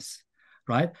process,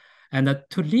 right? And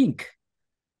to link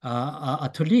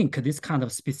this kind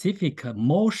of specific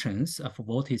motions of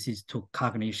vortices to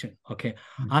cognition, okay,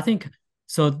 I think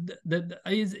so.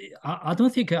 I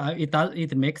don't think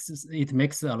it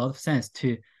makes a lot of sense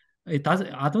to. It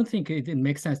doesn't. I don't think it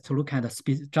makes sense to look at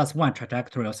just one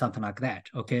trajectory or something like that.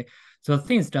 Okay, so the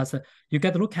thing is just you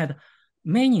get to look at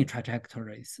many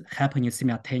trajectories happening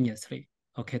simultaneously.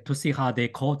 Okay, to see how they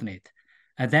coordinate,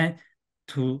 and then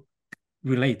to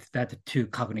relate that to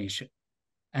cognition,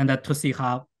 and to see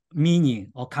how meaning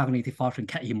or cognitive function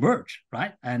can emerge,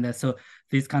 right? And so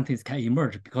these kind of things can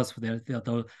emerge because of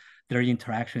their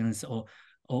interactions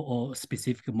or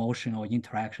specific motion or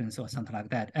interactions or something like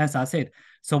that. As I said,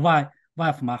 so one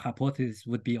of my hypothesis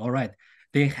would be, all right,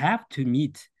 they have to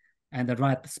meet at the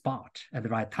right spot at the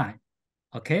right time,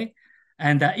 okay?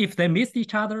 And if they miss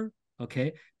each other,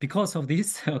 okay, because of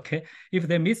this, okay, if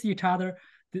they miss each other,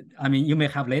 I mean, you may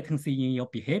have latency in your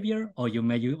behavior, or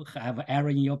you have error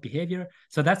in your behavior.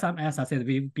 So that's, as I said,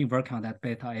 we've been working on that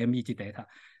beta MEG data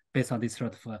based on this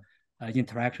sort of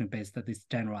interaction-based, this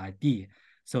general idea.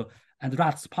 So, and the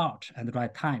right spot and the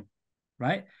right time,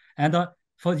 right? And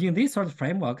for in this sort of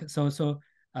framework,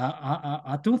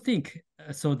 I don't think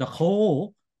so. The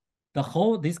whole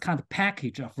this kind of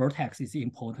package of vertex is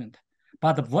important,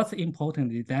 but what's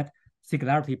important is that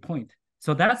singularity point.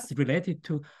 So that's related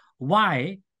to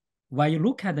why, when you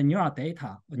look at the neural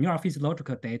data,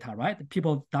 neurophysiological data, right?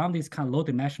 People done this kind of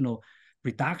low-dimensional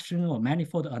reduction or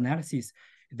manifold analysis,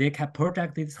 they can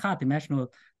project this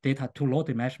high-dimensional data to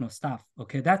low-dimensional stuff.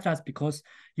 Okay, that's just because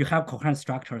you have coherent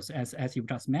structures, as you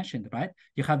just mentioned, right?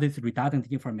 You have this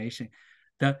redundant information.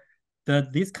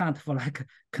 This kind of like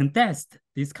condensed,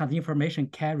 this kind of information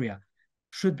carrier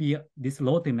should be this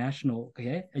low-dimensional.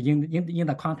 Okay, in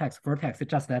the context of vertex,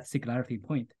 it's just that singularity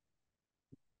point.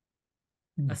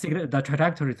 The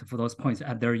trajectories for those points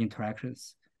and their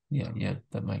interactions. Yeah,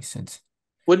 that makes sense.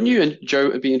 Wouldn't you and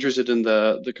Joe be interested in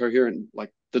the coherent,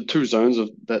 like the two zones of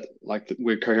that, like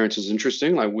where coherence is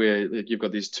interesting, like where you've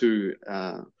got these two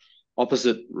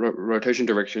opposite rotation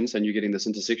directions, and you're getting this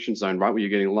intersection zone, right, where you're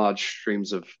getting large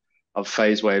streams of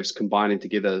phase waves combining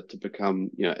together to become,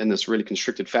 in this really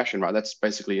constricted fashion, right? That's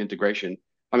basically integration.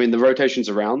 I mean, the rotations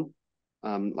around,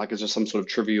 like it's just some sort of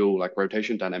trivial like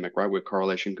rotation dynamic, right, where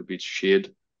correlation could be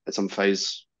shared at some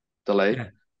phase delay,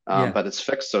 but it's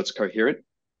fixed, so it's coherent.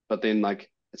 But then like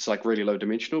it's like really low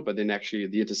dimensional, but then actually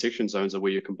the intersection zones are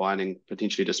where you're combining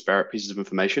potentially disparate pieces of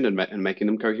information and making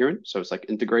them coherent. So it's like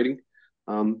integrating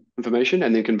information.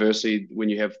 And then conversely, when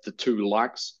you have the two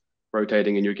likes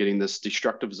rotating and you're getting this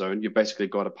destructive zone, you've basically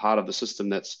got a part of the system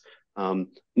that's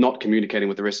not communicating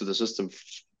with the rest of the system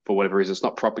for whatever reason. It's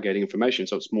not propagating information,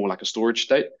 so it's more like a storage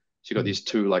state. So you've got these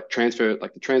two like transfer,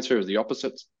 like the transfer is the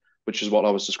opposites, which is what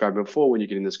I was describing before when you're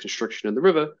getting this constriction in the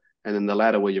river. And then the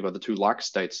latter, where you've got the two like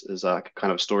states, is a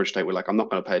kind of storage state where like I'm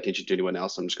not going to pay attention to anyone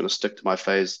else. I'm just going to stick to my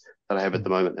phase that I have at the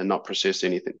moment and not process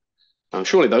anything.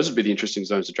 Surely those would be the interesting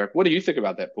zones to track. What do you think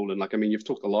about that, Paul? And like, I mean, you've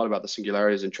talked a lot about the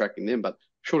singularities and tracking them, but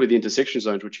surely the intersection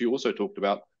zones, which you also talked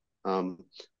about,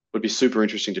 would be super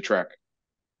interesting to track.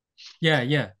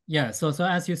 Yeah. So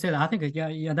as you said, I think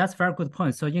that's a very good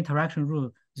point. So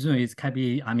interaction zone is can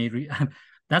be, I mean,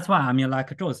 that's why I mean,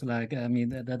 like Joe's, like I mean,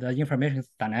 the information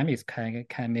dynamics can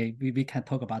we can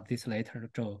talk about this later,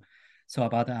 Joe. So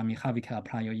about I mean how we can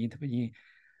apply your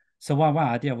so one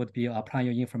idea would be applying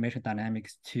your information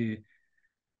dynamics to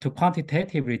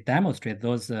quantitatively demonstrate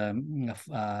those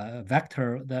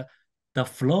vector the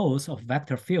flows of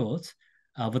vector fields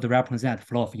would represent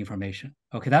flow of information.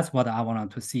 Okay, that's what I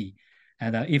want to see.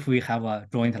 And if we have a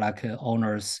joint like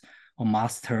owners or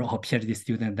master or PhD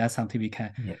student, that's something we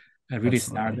can really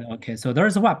start. Okay, so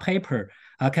there's one paper.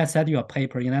 I can send you a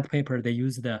paper. In that paper, they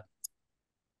use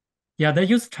they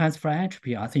use transfer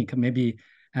entropy, I think maybe,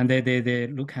 and they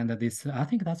look at this. I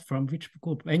think that's from which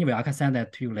group. Anyway, I can send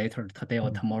that to you later today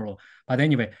or tomorrow. But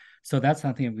anyway, so that's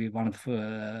something we want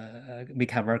to we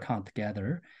can work on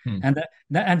together. And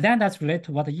then that's related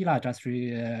to what Eli just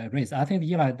raised. I think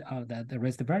Eli that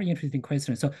raised a very interesting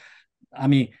question. So I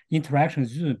mean, interaction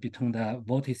zoom between the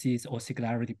vortices or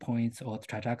singularity points or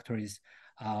trajectories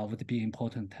would be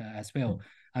important as well.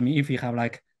 I mean, if you have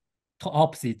like two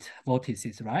opposite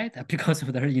vortices, right? Because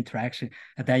of their interaction,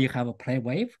 and then you have a plane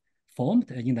wave formed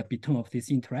in the between of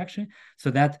this interaction, so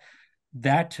that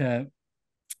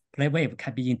plane wave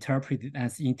can be interpreted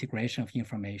as integration of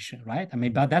information, right? I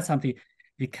mean, but that's something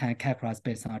we can characterize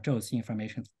based on Joe's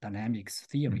information dynamics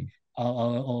theory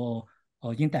or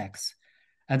index.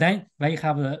 And then when you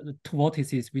have the two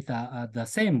vortices with the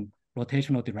same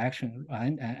rotational direction,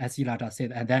 right? As Eli just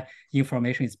said, and then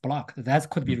information is blocked. That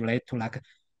could be related to like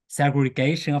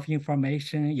segregation of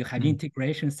information. You have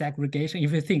integration, segregation.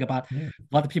 If you think about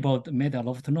what people made a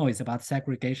lot of noise about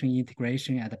segregation,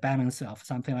 integration, and the balance of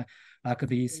something like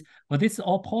this, well, this is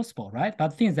all possible, right?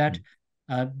 But things that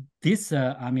this,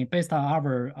 I mean, based on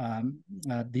our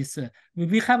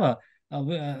we have a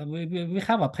we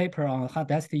have a paper on high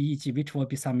density EEG which will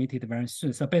be submitted very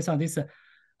soon. So based on this,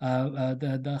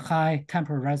 the high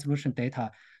temporal resolution data,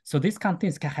 so these kind of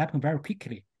things can happen very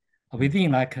quickly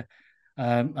within like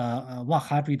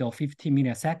 150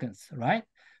 milliseconds, right?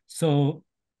 So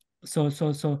I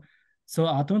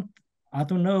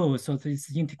don't know. So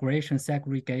this integration,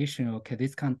 segregation, okay,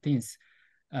 these kind of things.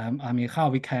 I mean, how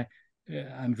we can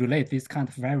relate this kind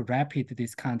of very rapid,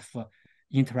 this kind of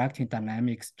interacting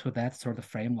dynamics to that sort of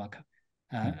framework.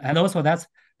 And also that's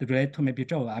related to maybe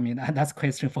Joe. I mean, that's a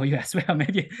question for you as well.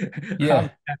 Maybe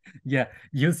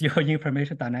use your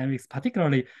information dynamics,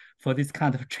 particularly for this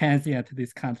kind of transient,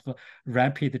 this kind of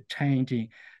rapid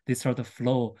changing, this sort of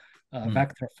flow,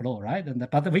 vector flow, right?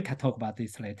 But we can talk about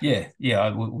this later.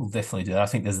 We'll definitely do that. I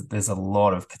think there's a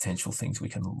lot of potential things we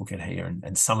can look at here,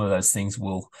 and some of those things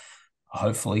will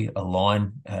hopefully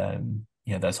align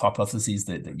those hypotheses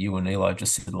that you and Eli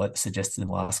just suggested in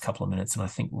the last couple of minutes. And I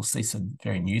think we'll see some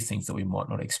very new things that we might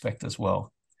not expect as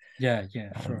well. Sure.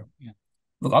 Yeah.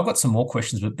 Look, I've got some more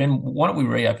questions, but Ben, why don't we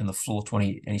reopen the floor to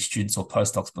any students or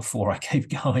postdocs before I keep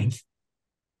going?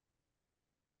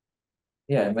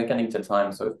 Yeah, we're getting to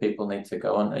time, so if people need to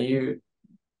go on, are you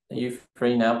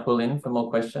free now, Pulin, for more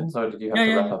questions, or did you have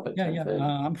to wrap up at 10:30?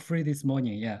 I'm free this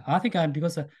morning. Yeah, I think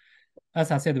because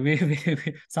as I said, we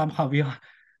somehow we are.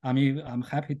 I mean, I'm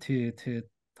happy to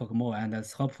talk more, and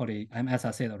hopefully, as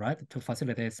I said, right, to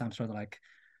facilitate some sort of like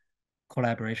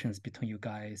collaborations between you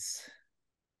guys.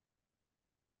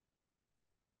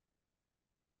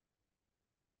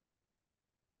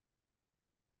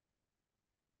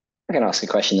 I can ask a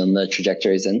question on the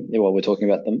trajectories then, while we're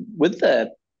talking about them. With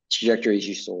the trajectories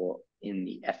you saw in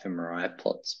the fMRI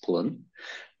plots, Pulin,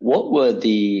 what were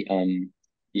the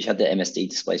you had the MSD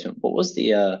displacement. What was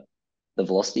the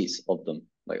velocities of them,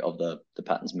 like of the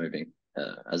patterns moving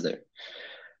as they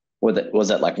was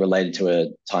that like related to a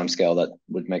timescale that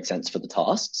would make sense for the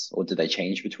tasks, or did they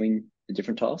change between the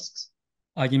different tasks?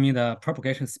 You mean the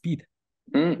propagation speed?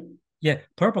 Yeah,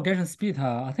 propagation speed.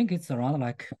 I think it's around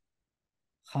like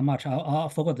how much? I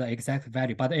forgot the exact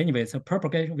value. But anyway, so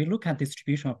propagation. We look at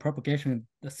distribution of propagation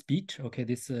speed. Okay,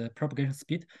 this propagation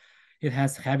speed, it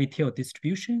has heavy tail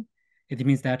distribution. It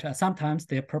means that sometimes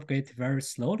they propagate very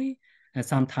slowly, and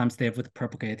sometimes they would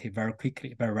propagate it very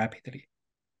quickly, very rapidly.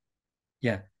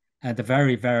 Yeah, and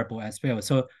very variable as well.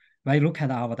 So when you look at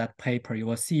that paper, you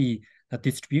will see the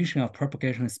distribution of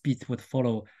propagation speeds would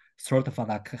follow sort of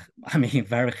like, I mean,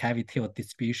 very heavy tail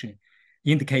distribution,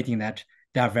 indicating that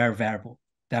they are very variable.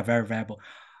 They are very variable.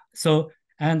 So,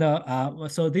 And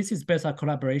so this is based on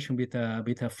collaboration with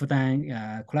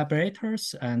Fudan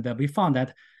collaborators, and we found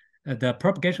that the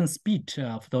propagation speed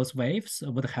of those waves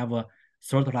would have a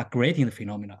sort of like gradient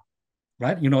phenomena,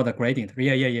 right? You know the gradient.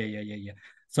 Yeah.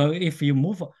 So if you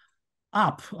move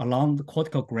up along the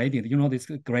cortical gradient, you know this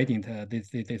gradient,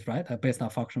 this right, based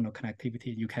on functional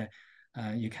connectivity, you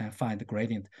can find the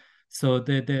gradient. So a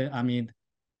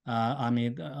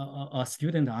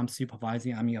student I'm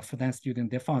supervising, a Fudan student,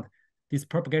 they found this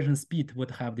propagation speed would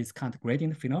have this kind of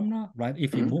gradient phenomena, right?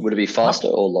 If you move, would it be faster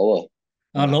or lower?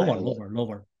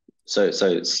 Lower. So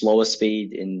slower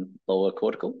speed in lower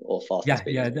cortical or faster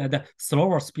speed? Yeah, the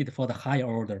slower speed for the higher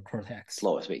order cortex.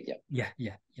 Slower speed, yeah.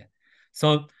 Yeah.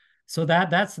 So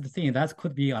that's the thing that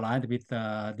could be aligned with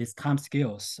these time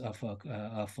scales of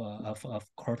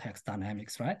cortex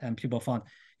dynamics, right? And people found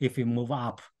if we move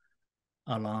up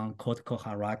along cortical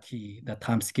hierarchy, the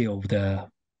time scale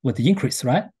would increase,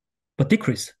 right? But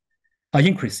decrease.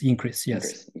 Increase,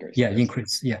 yes.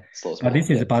 Increase, yeah. But this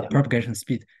is about propagation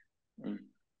speed.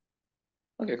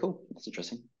 Okay, cool. That's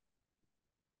interesting.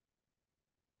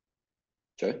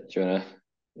 Joe, do you want to,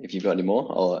 if you've got any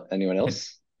more, or anyone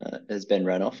else? Has Ben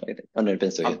ran off? Oh no,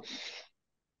 Ben's still here.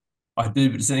 I do,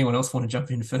 but does anyone else want to jump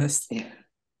in first? Yeah.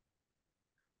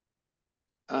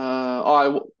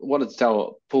 I wanted to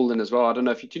tell Pulin as well. I don't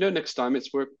know if do you know next time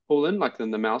it's work, Pulin, like in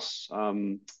the mouse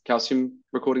calcium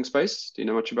recording space. Do you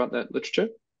know much about that literature?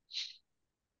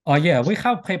 Oh yeah, we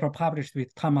have paper published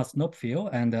with Thomas Knopfield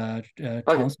and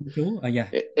Townsend too. Yeah.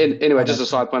 Anyway, just a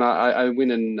side point. I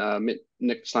went and met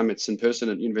Nick Stamets in person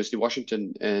at University of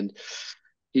Washington, and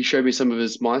he showed me some of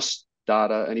his mice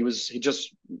data, and he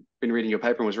just been reading your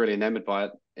paper and was really enamored by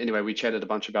it. Anyway, we chatted a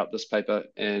bunch about this paper,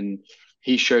 and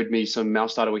he showed me some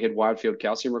mouse data. We had wide field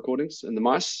calcium recordings in the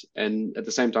mice, and at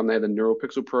the same time, they had the neural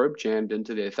pixel probe jammed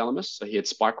into their thalamus. So he had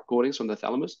spike recordings from the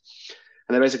thalamus.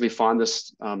 And they basically find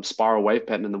this spiral wave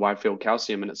pattern in the wide field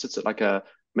calcium, and it sits at like a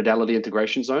modality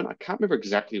integration zone. I can't remember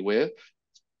exactly where.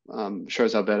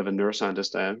 Shows how bad of a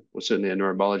neuroscientist I am, or certainly a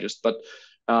neurobiologist. But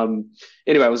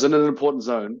anyway, it was in an important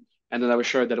zone. And then they were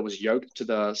showed that it was yoked to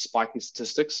the spiking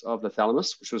statistics of the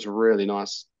thalamus, which was really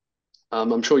nice.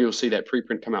 I'm sure you'll see that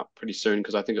preprint come out pretty soon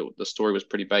because I think the story was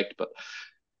pretty baked. But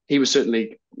he was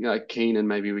certainly keen, and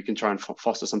maybe we can try and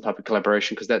foster some type of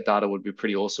collaboration because that data would be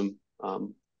pretty awesome.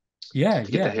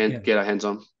 Get our hands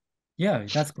on. Yeah,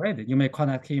 that's great. You may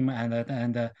contact him,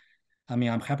 and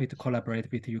I'm happy to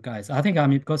collaborate with you guys. I think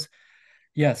because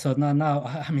so now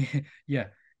I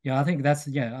I think that's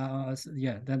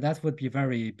that would be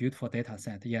very beautiful data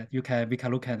set. Yeah, we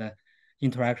can look at the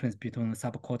interactions between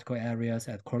subcortical areas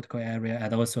and cortical area,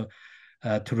 and also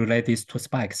to relate these to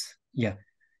spikes. Yeah.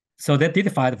 So they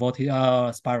did find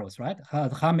spirals, right?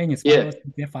 How many spirals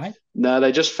did they find? No,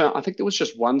 they just found. I think there was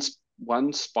just one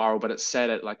spiral, but it sat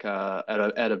at like at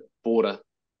a border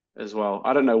as well.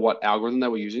 I don't know what algorithm they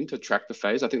were using to track the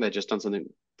phase. I think they just done something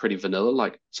pretty vanilla,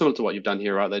 like similar to what you've done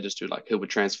here, right? They just do like Hilbert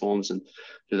transforms and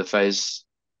do the phase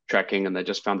tracking, and they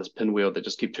just found this pinwheel that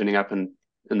just keep turning up in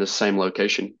the same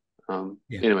location.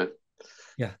 Anyway.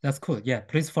 Yeah, that's cool. Yeah,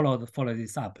 please follow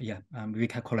this up. Yeah, we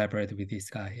can collaborate with this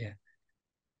guy. Yeah.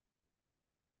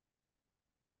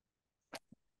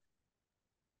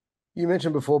 You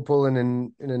mentioned before,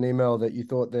 Pulin, in an email that you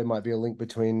thought there might be a link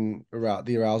between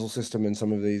the arousal system and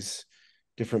some of these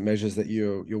different measures that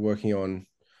you're working on.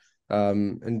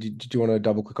 And did you want to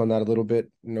double click on that a little bit?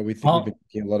 You know, we've been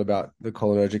thinking a lot about the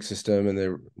cholinergic system and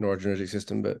the noradrenergic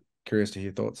system, but curious to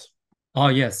hear thoughts. Oh,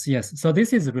 yes. So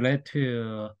this is related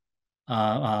to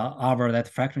our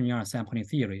that fractal neuron sampling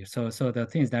theory. So the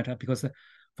thing is that because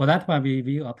for that one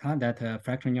we apply that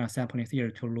fractal neuron sampling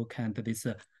theory to look at this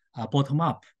bottom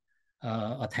up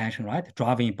attention, right?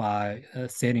 Driven by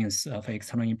salience of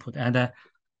external input. And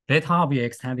later on, we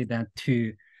extended that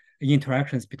to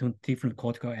interactions between different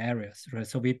cortical areas, right?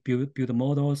 So we build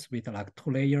models with like 2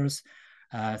 layers.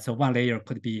 So one layer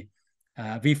could be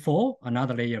V4,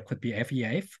 another layer could be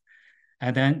FEF.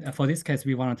 And then for this case,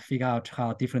 we want to figure out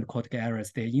how different cortical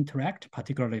areas they interact,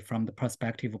 particularly from the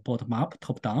perspective of bottom up,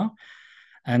 top down.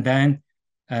 And then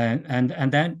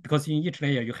and then because in each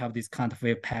layer you have this kind of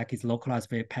wave package, localized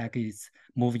wave package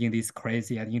moving in this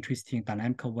crazy and interesting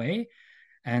dynamical way.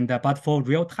 And but for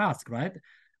real task, right?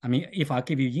 I mean, if I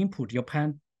give you input, your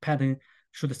pattern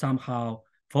should somehow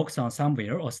focus on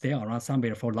somewhere or stay around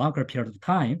somewhere for a longer period of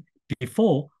time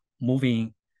before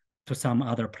moving to some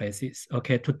other places.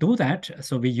 Okay, to do that,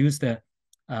 so we use the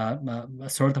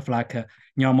sort of like a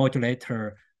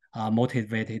neuromodulator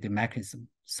motivated mechanism.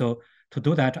 So to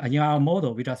do that, in our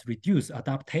model, we just reduce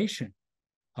adaptation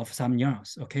of some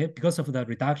neurons, okay? Because of the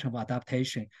reduction of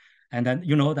adaptation. And then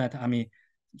you know that, I mean,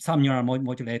 some neural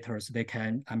modulators, they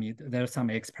can, I mean, there's some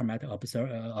experimental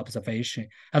observation.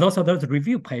 And also there's a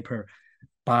review paper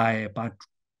by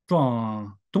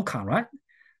Zhuang Dukan, right?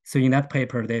 So in that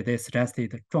paper, they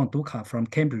suggested Zhuang Dukan from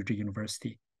Cambridge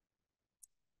University.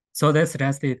 So they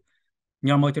suggested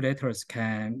neuromodulators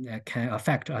can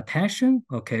affect attention,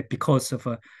 okay, because of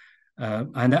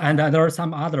and there are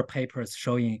some other papers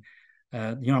showing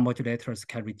neuromodulators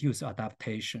can reduce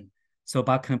adaptation. So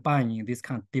by combining these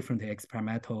kind of different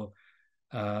experimental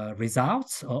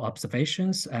results or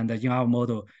observations, and in our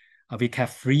model, we can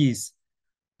freeze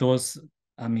those,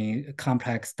 I mean,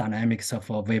 complex dynamics of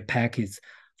a wave packets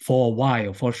for a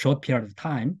while, for a short period of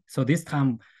time. So this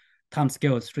time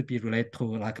scales should be related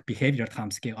to like behavior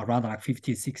time scale around like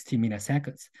 50, 60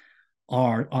 milliseconds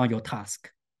or on your task,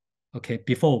 okay,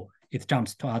 before it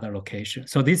jumps to other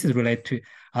locations. So this is related to,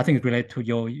 I think related to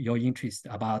your interest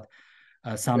about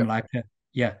some like,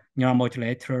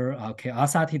 neuromodulator. Okay, I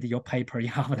cited your paper in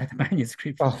that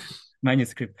manuscript,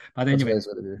 but anyway,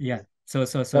 yeah. So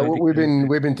we've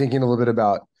been thinking a little bit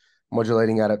about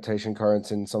modulating adaptation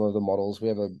currents in some of the models. We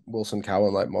have a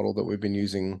Wilson-Cowan-like model that we've been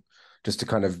using just to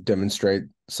kind of demonstrate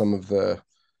some of the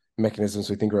mechanisms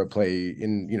we think are at play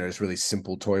in, just really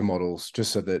simple toy models,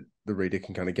 just so that the reader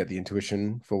can kind of get the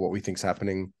intuition for what we think's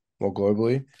happening more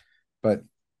globally. But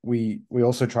we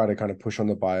also try to kind of push on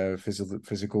the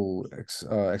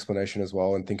biophysical explanation as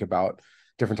well, and think about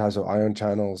different types of ion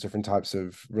channels, different types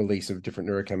of release of different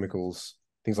neurochemicals,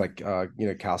 things like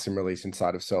calcium release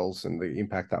inside of cells and the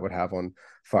impact that would have on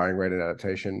firing rate and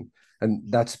adaptation. And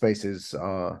that space is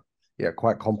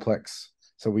quite complex.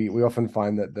 So we often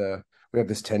find that we have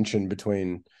this tension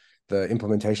between the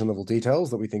implementation level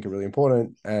details that we think are really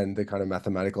important and the kind of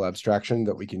mathematical abstraction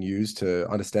that we can use to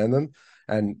understand them.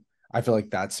 And I feel like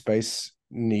that space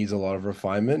needs a lot of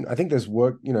refinement. I think there's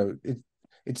work,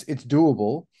 it's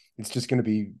doable. It's just going to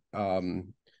be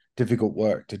difficult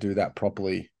work to do that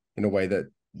properly in a way that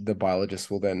the biologists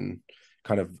will then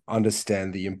kind of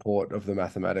understand the import of the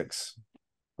mathematics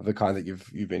of the kind that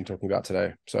you've been talking about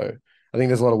today. So I think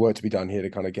there's a lot of work to be done here to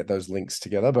kind of get those links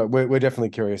together, but we're definitely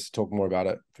curious to talk more about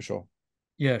it for sure.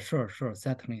 Yeah, sure,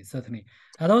 certainly.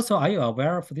 And also, are you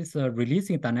aware of this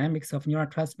releasing dynamics of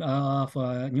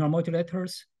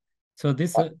neuromodulators? So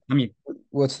this, I mean,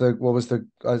 sorry,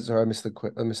 I missed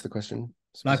the question.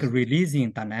 Like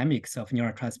releasing dynamics of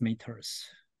neurotransmitters.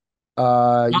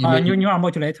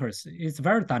 Neuromodulators. It's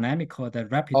very dynamical, the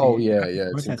rapid. Oh yeah,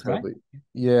 process, it's incredibly, right?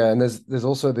 Yeah, and there's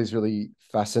also these really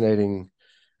fascinating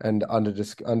and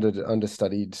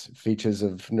understudied features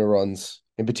of neurons,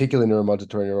 in particular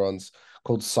neuromodulatory neurons,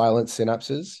 called silent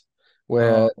synapses,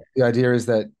 where the idea is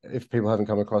that, if people haven't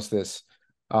come across this,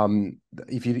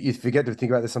 if you forget to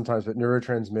think about this sometimes, but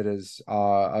neurotransmitters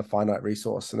are a finite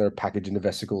resource, and they're packaged in a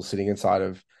vesicle sitting inside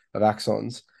of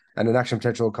axons, and an action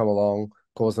potential will come along,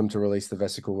 cause them to release the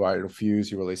vesicle, right? It'll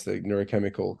fuse, you release the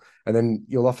neurochemical, and then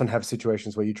you'll often have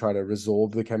situations where you try to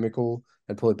resorb the chemical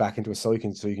and pull it back into a cell,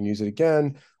 so you can use it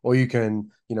again, or you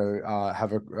can,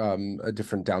 have a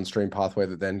different downstream pathway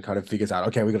that then kind of figures out,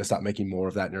 okay, we've got to start making more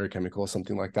of that neurochemical or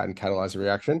something like that and catalyze a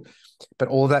reaction. But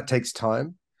all of that takes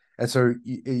time. And so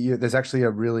there's actually a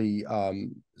really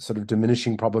sort of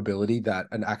diminishing probability that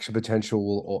an action potential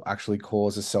will actually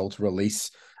cause a cell to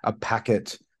release a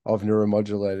packet of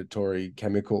neuromodulatory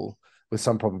chemical with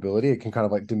some probability. It can kind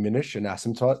of like diminish an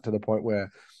asymptote to the point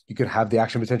where you could have the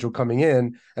action potential coming in,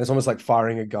 and it's almost like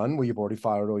firing a gun where you've already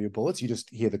fired all your bullets. You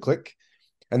just hear the click.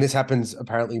 And this happens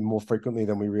apparently more frequently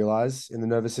than we realize in the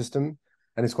nervous system.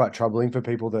 And it's quite troubling for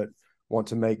people that want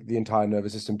to make the entire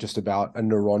nervous system just about a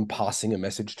neuron passing a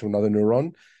message to another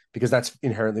neuron, because that's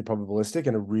inherently probabilistic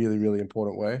in a really, really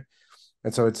important way.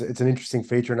 And so it's an interesting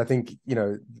feature. And I think,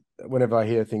 whenever I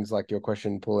hear things like your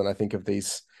question, Pulin, I think of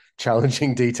these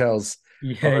challenging details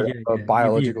of a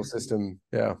biological system.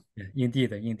 Yeah.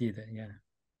 Indeed.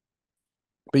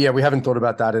 But yeah, we haven't thought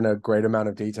about that in a great amount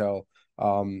of detail.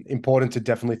 Important to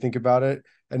definitely think about it.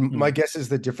 And my guess is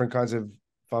that different kinds of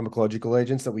pharmacological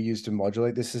agents that we use to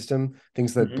modulate this system,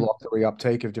 things that block the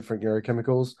reuptake of different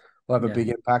neurochemicals, will have a big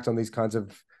impact on these kinds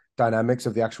of dynamics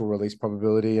of the actual release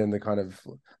probability and the kind of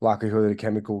likelihood that a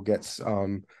chemical gets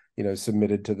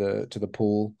submitted to the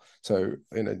pool. So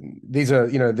these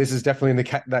are, this is definitely in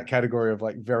that category of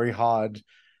like very hard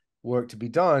work to be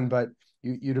done, but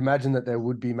you'd imagine that there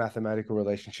would be mathematical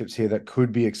relationships here that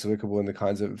could be explicable in the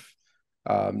kinds of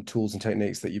tools and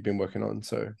techniques that you've been working on.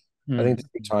 So I think it's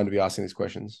a good time to be asking these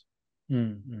questions.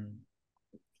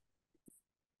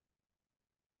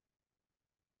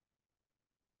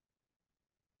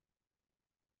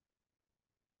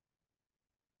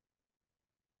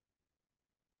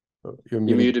 You're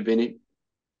muted, Benny.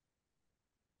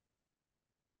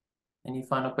 Any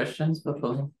final questions for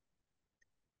Pulin?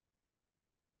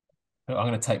 I'm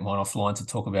going to take mine offline to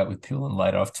talk about with Pulin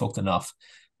later. I've talked enough.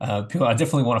 Pulin, I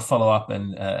definitely want to follow up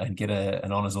and get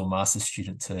an honours or master's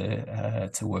student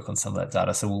to work on some of that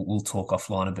data. So we'll talk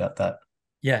offline about that.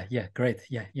 Yeah, great.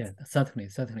 Yeah, certainly.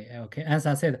 Okay, as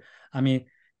I said, I mean,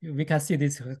 we can see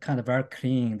this kind of very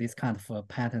clean, this kind of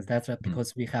patterns. That's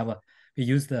because we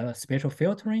use the spatial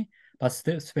filtering, but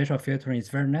still spatial filtering is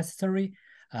very necessary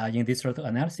in this sort of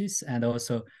analysis. And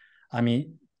also, I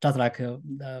mean, just like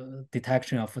the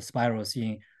detection of spirals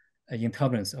in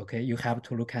turbulence, okay, you have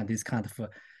to look at this kind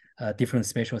of different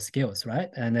spatial scales, right?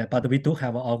 And but we do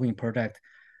have an ongoing project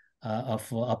of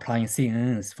applying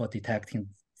CNNs for detecting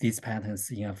these patterns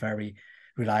in a very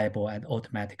reliable and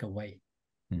automatic way.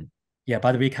 Yeah,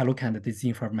 but we can look at this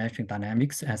information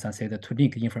dynamics, as I said, to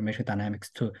link information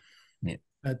dynamics to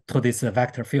this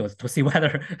vector fields to see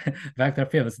whether vector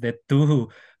fields that do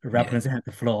represent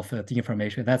the flow of the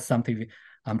information. That's something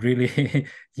I'm really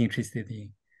interested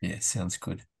in. Yeah, sounds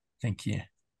good. Thank you.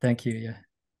 Thank you. Yeah.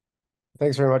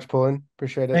 Thanks very much, Pulin.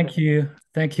 Appreciate it. Thank you.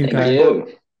 Thank you, Thank guys.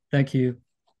 you. Thank you.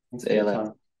 Thanks for your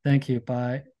time. Thank you.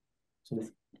 Bye.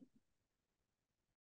 Cheers.